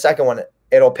then for the second one,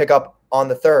 it'll pick up on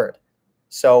the third.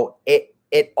 So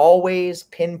it always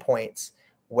pinpoints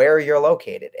where you're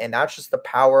located. And that's just the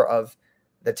power of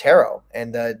the tarot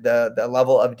and the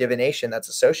level of divination that's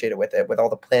associated with it, with all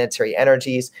the planetary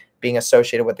energies being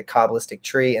associated with the Kabbalistic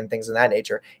tree and things of that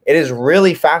nature. It is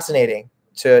really fascinating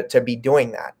to be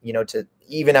doing that, you know, to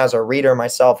even as a reader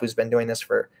myself who's been doing this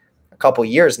for a couple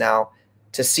years now,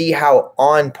 to see how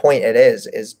on point it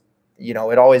is, you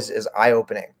know, it always is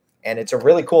eye-opening. And it's a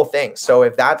really cool thing. So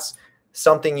if that's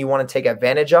something you want to take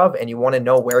advantage of and you want to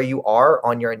know where you are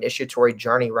on your initiatory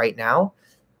journey right now,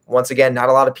 once again, not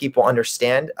a lot of people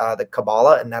understand the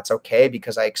Kabbalah, and that's okay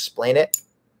because I explain it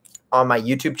on my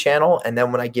YouTube channel. And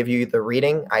then when I give you the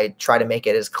reading, I try to make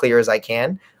it as clear as I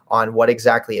can on what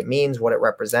exactly it means, what it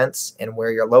represents, and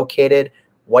where you're located,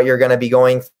 what you're going to be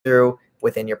going through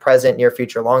within your present, near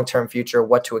future, long-term future,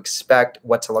 what to expect,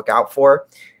 what to look out for.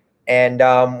 And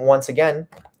once again,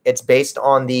 it's based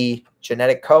on the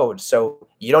genetic code. So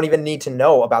you don't even need to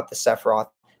know about the Sephiroth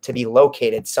to be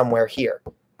located somewhere here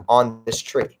on this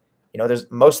tree. You know, there's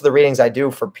most of the readings I do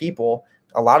for people,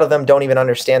 a lot of them don't even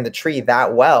understand the tree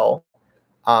that well.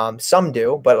 Some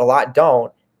do, but a lot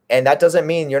don't. And that doesn't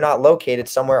mean you're not located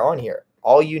somewhere on here.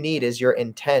 All you need is your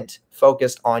intent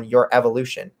focused on your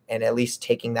evolution and at least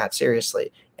taking that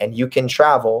seriously. And you can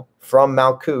travel from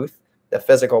Malkuth, the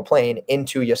physical plane,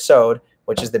 into Yesod,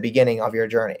 which is the beginning of your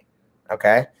journey.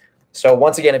 Okay? So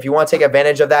once again, if you want to take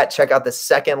advantage of that, check out the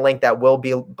second link that will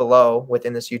be below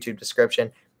within this YouTube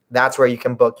description. That's where you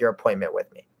can book your appointment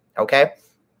with me. Okay?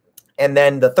 And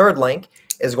then the third link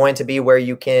is going to be where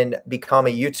you can become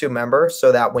a YouTube member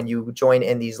so that when you join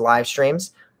in these live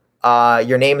streams,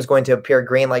 your name is going to appear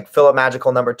green, like Philip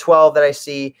Magical number 12 that I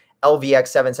see,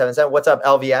 LVX777. What's up,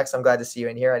 LVX? I'm glad to see you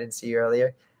in here. I didn't see you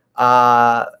earlier.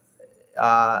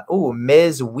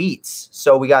 Ms. Wheats.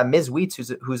 So we got Ms. Wheats,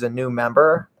 who's a new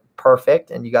member. Perfect.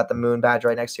 And you got the moon badge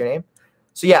right next to your name.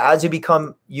 So yeah, as you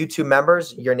become YouTube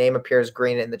members, your name appears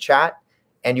green in the chat.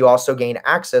 And you also gain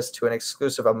access to an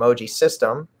exclusive emoji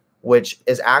system, which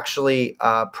is actually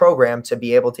programmed to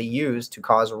be able to use to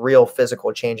cause real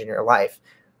physical change in your life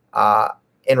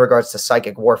in regards to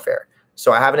psychic warfare.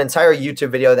 So I have an entire YouTube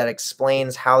video that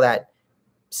explains how that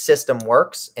system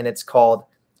works, and it's called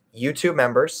YouTube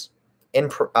Members in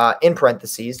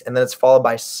parentheses, and then it's followed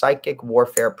by Psychic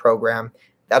Warfare Program.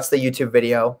 That's the YouTube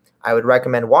video. I would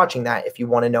recommend watching that if you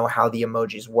want to know how the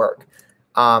emojis work.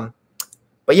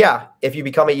 But yeah, if you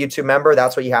become a YouTube member,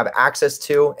 that's what you have access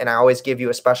to. And I always give you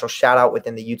a special shout out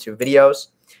within the YouTube videos,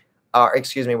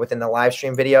 within the live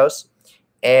stream videos.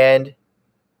 And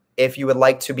if you would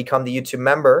like to become the YouTube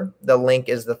member, the link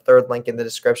is the third link in the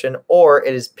description, or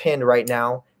it is pinned right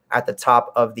now at the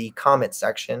top of the comment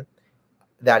section.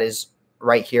 That is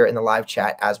right here in the live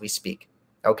chat as we speak.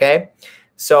 Okay.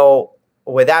 So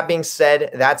with that being said,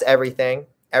 that's everything.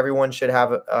 Everyone should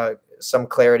have some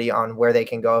clarity on where they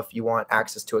can go if you want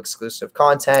access to exclusive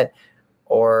content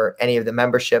or any of the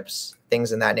memberships,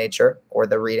 things in that nature, or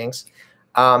the readings.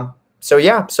 So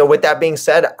yeah, so with that being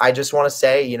said, I just want to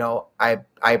say, you know, I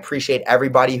appreciate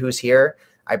everybody who's here.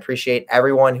 I appreciate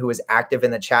everyone who is active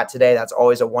in the chat today. That's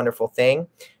always a wonderful thing.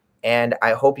 And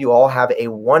I hope you all have a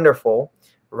wonderful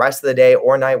rest of the day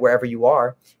or night wherever you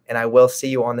are. And I will see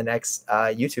you on the next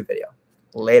YouTube video.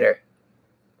 Later.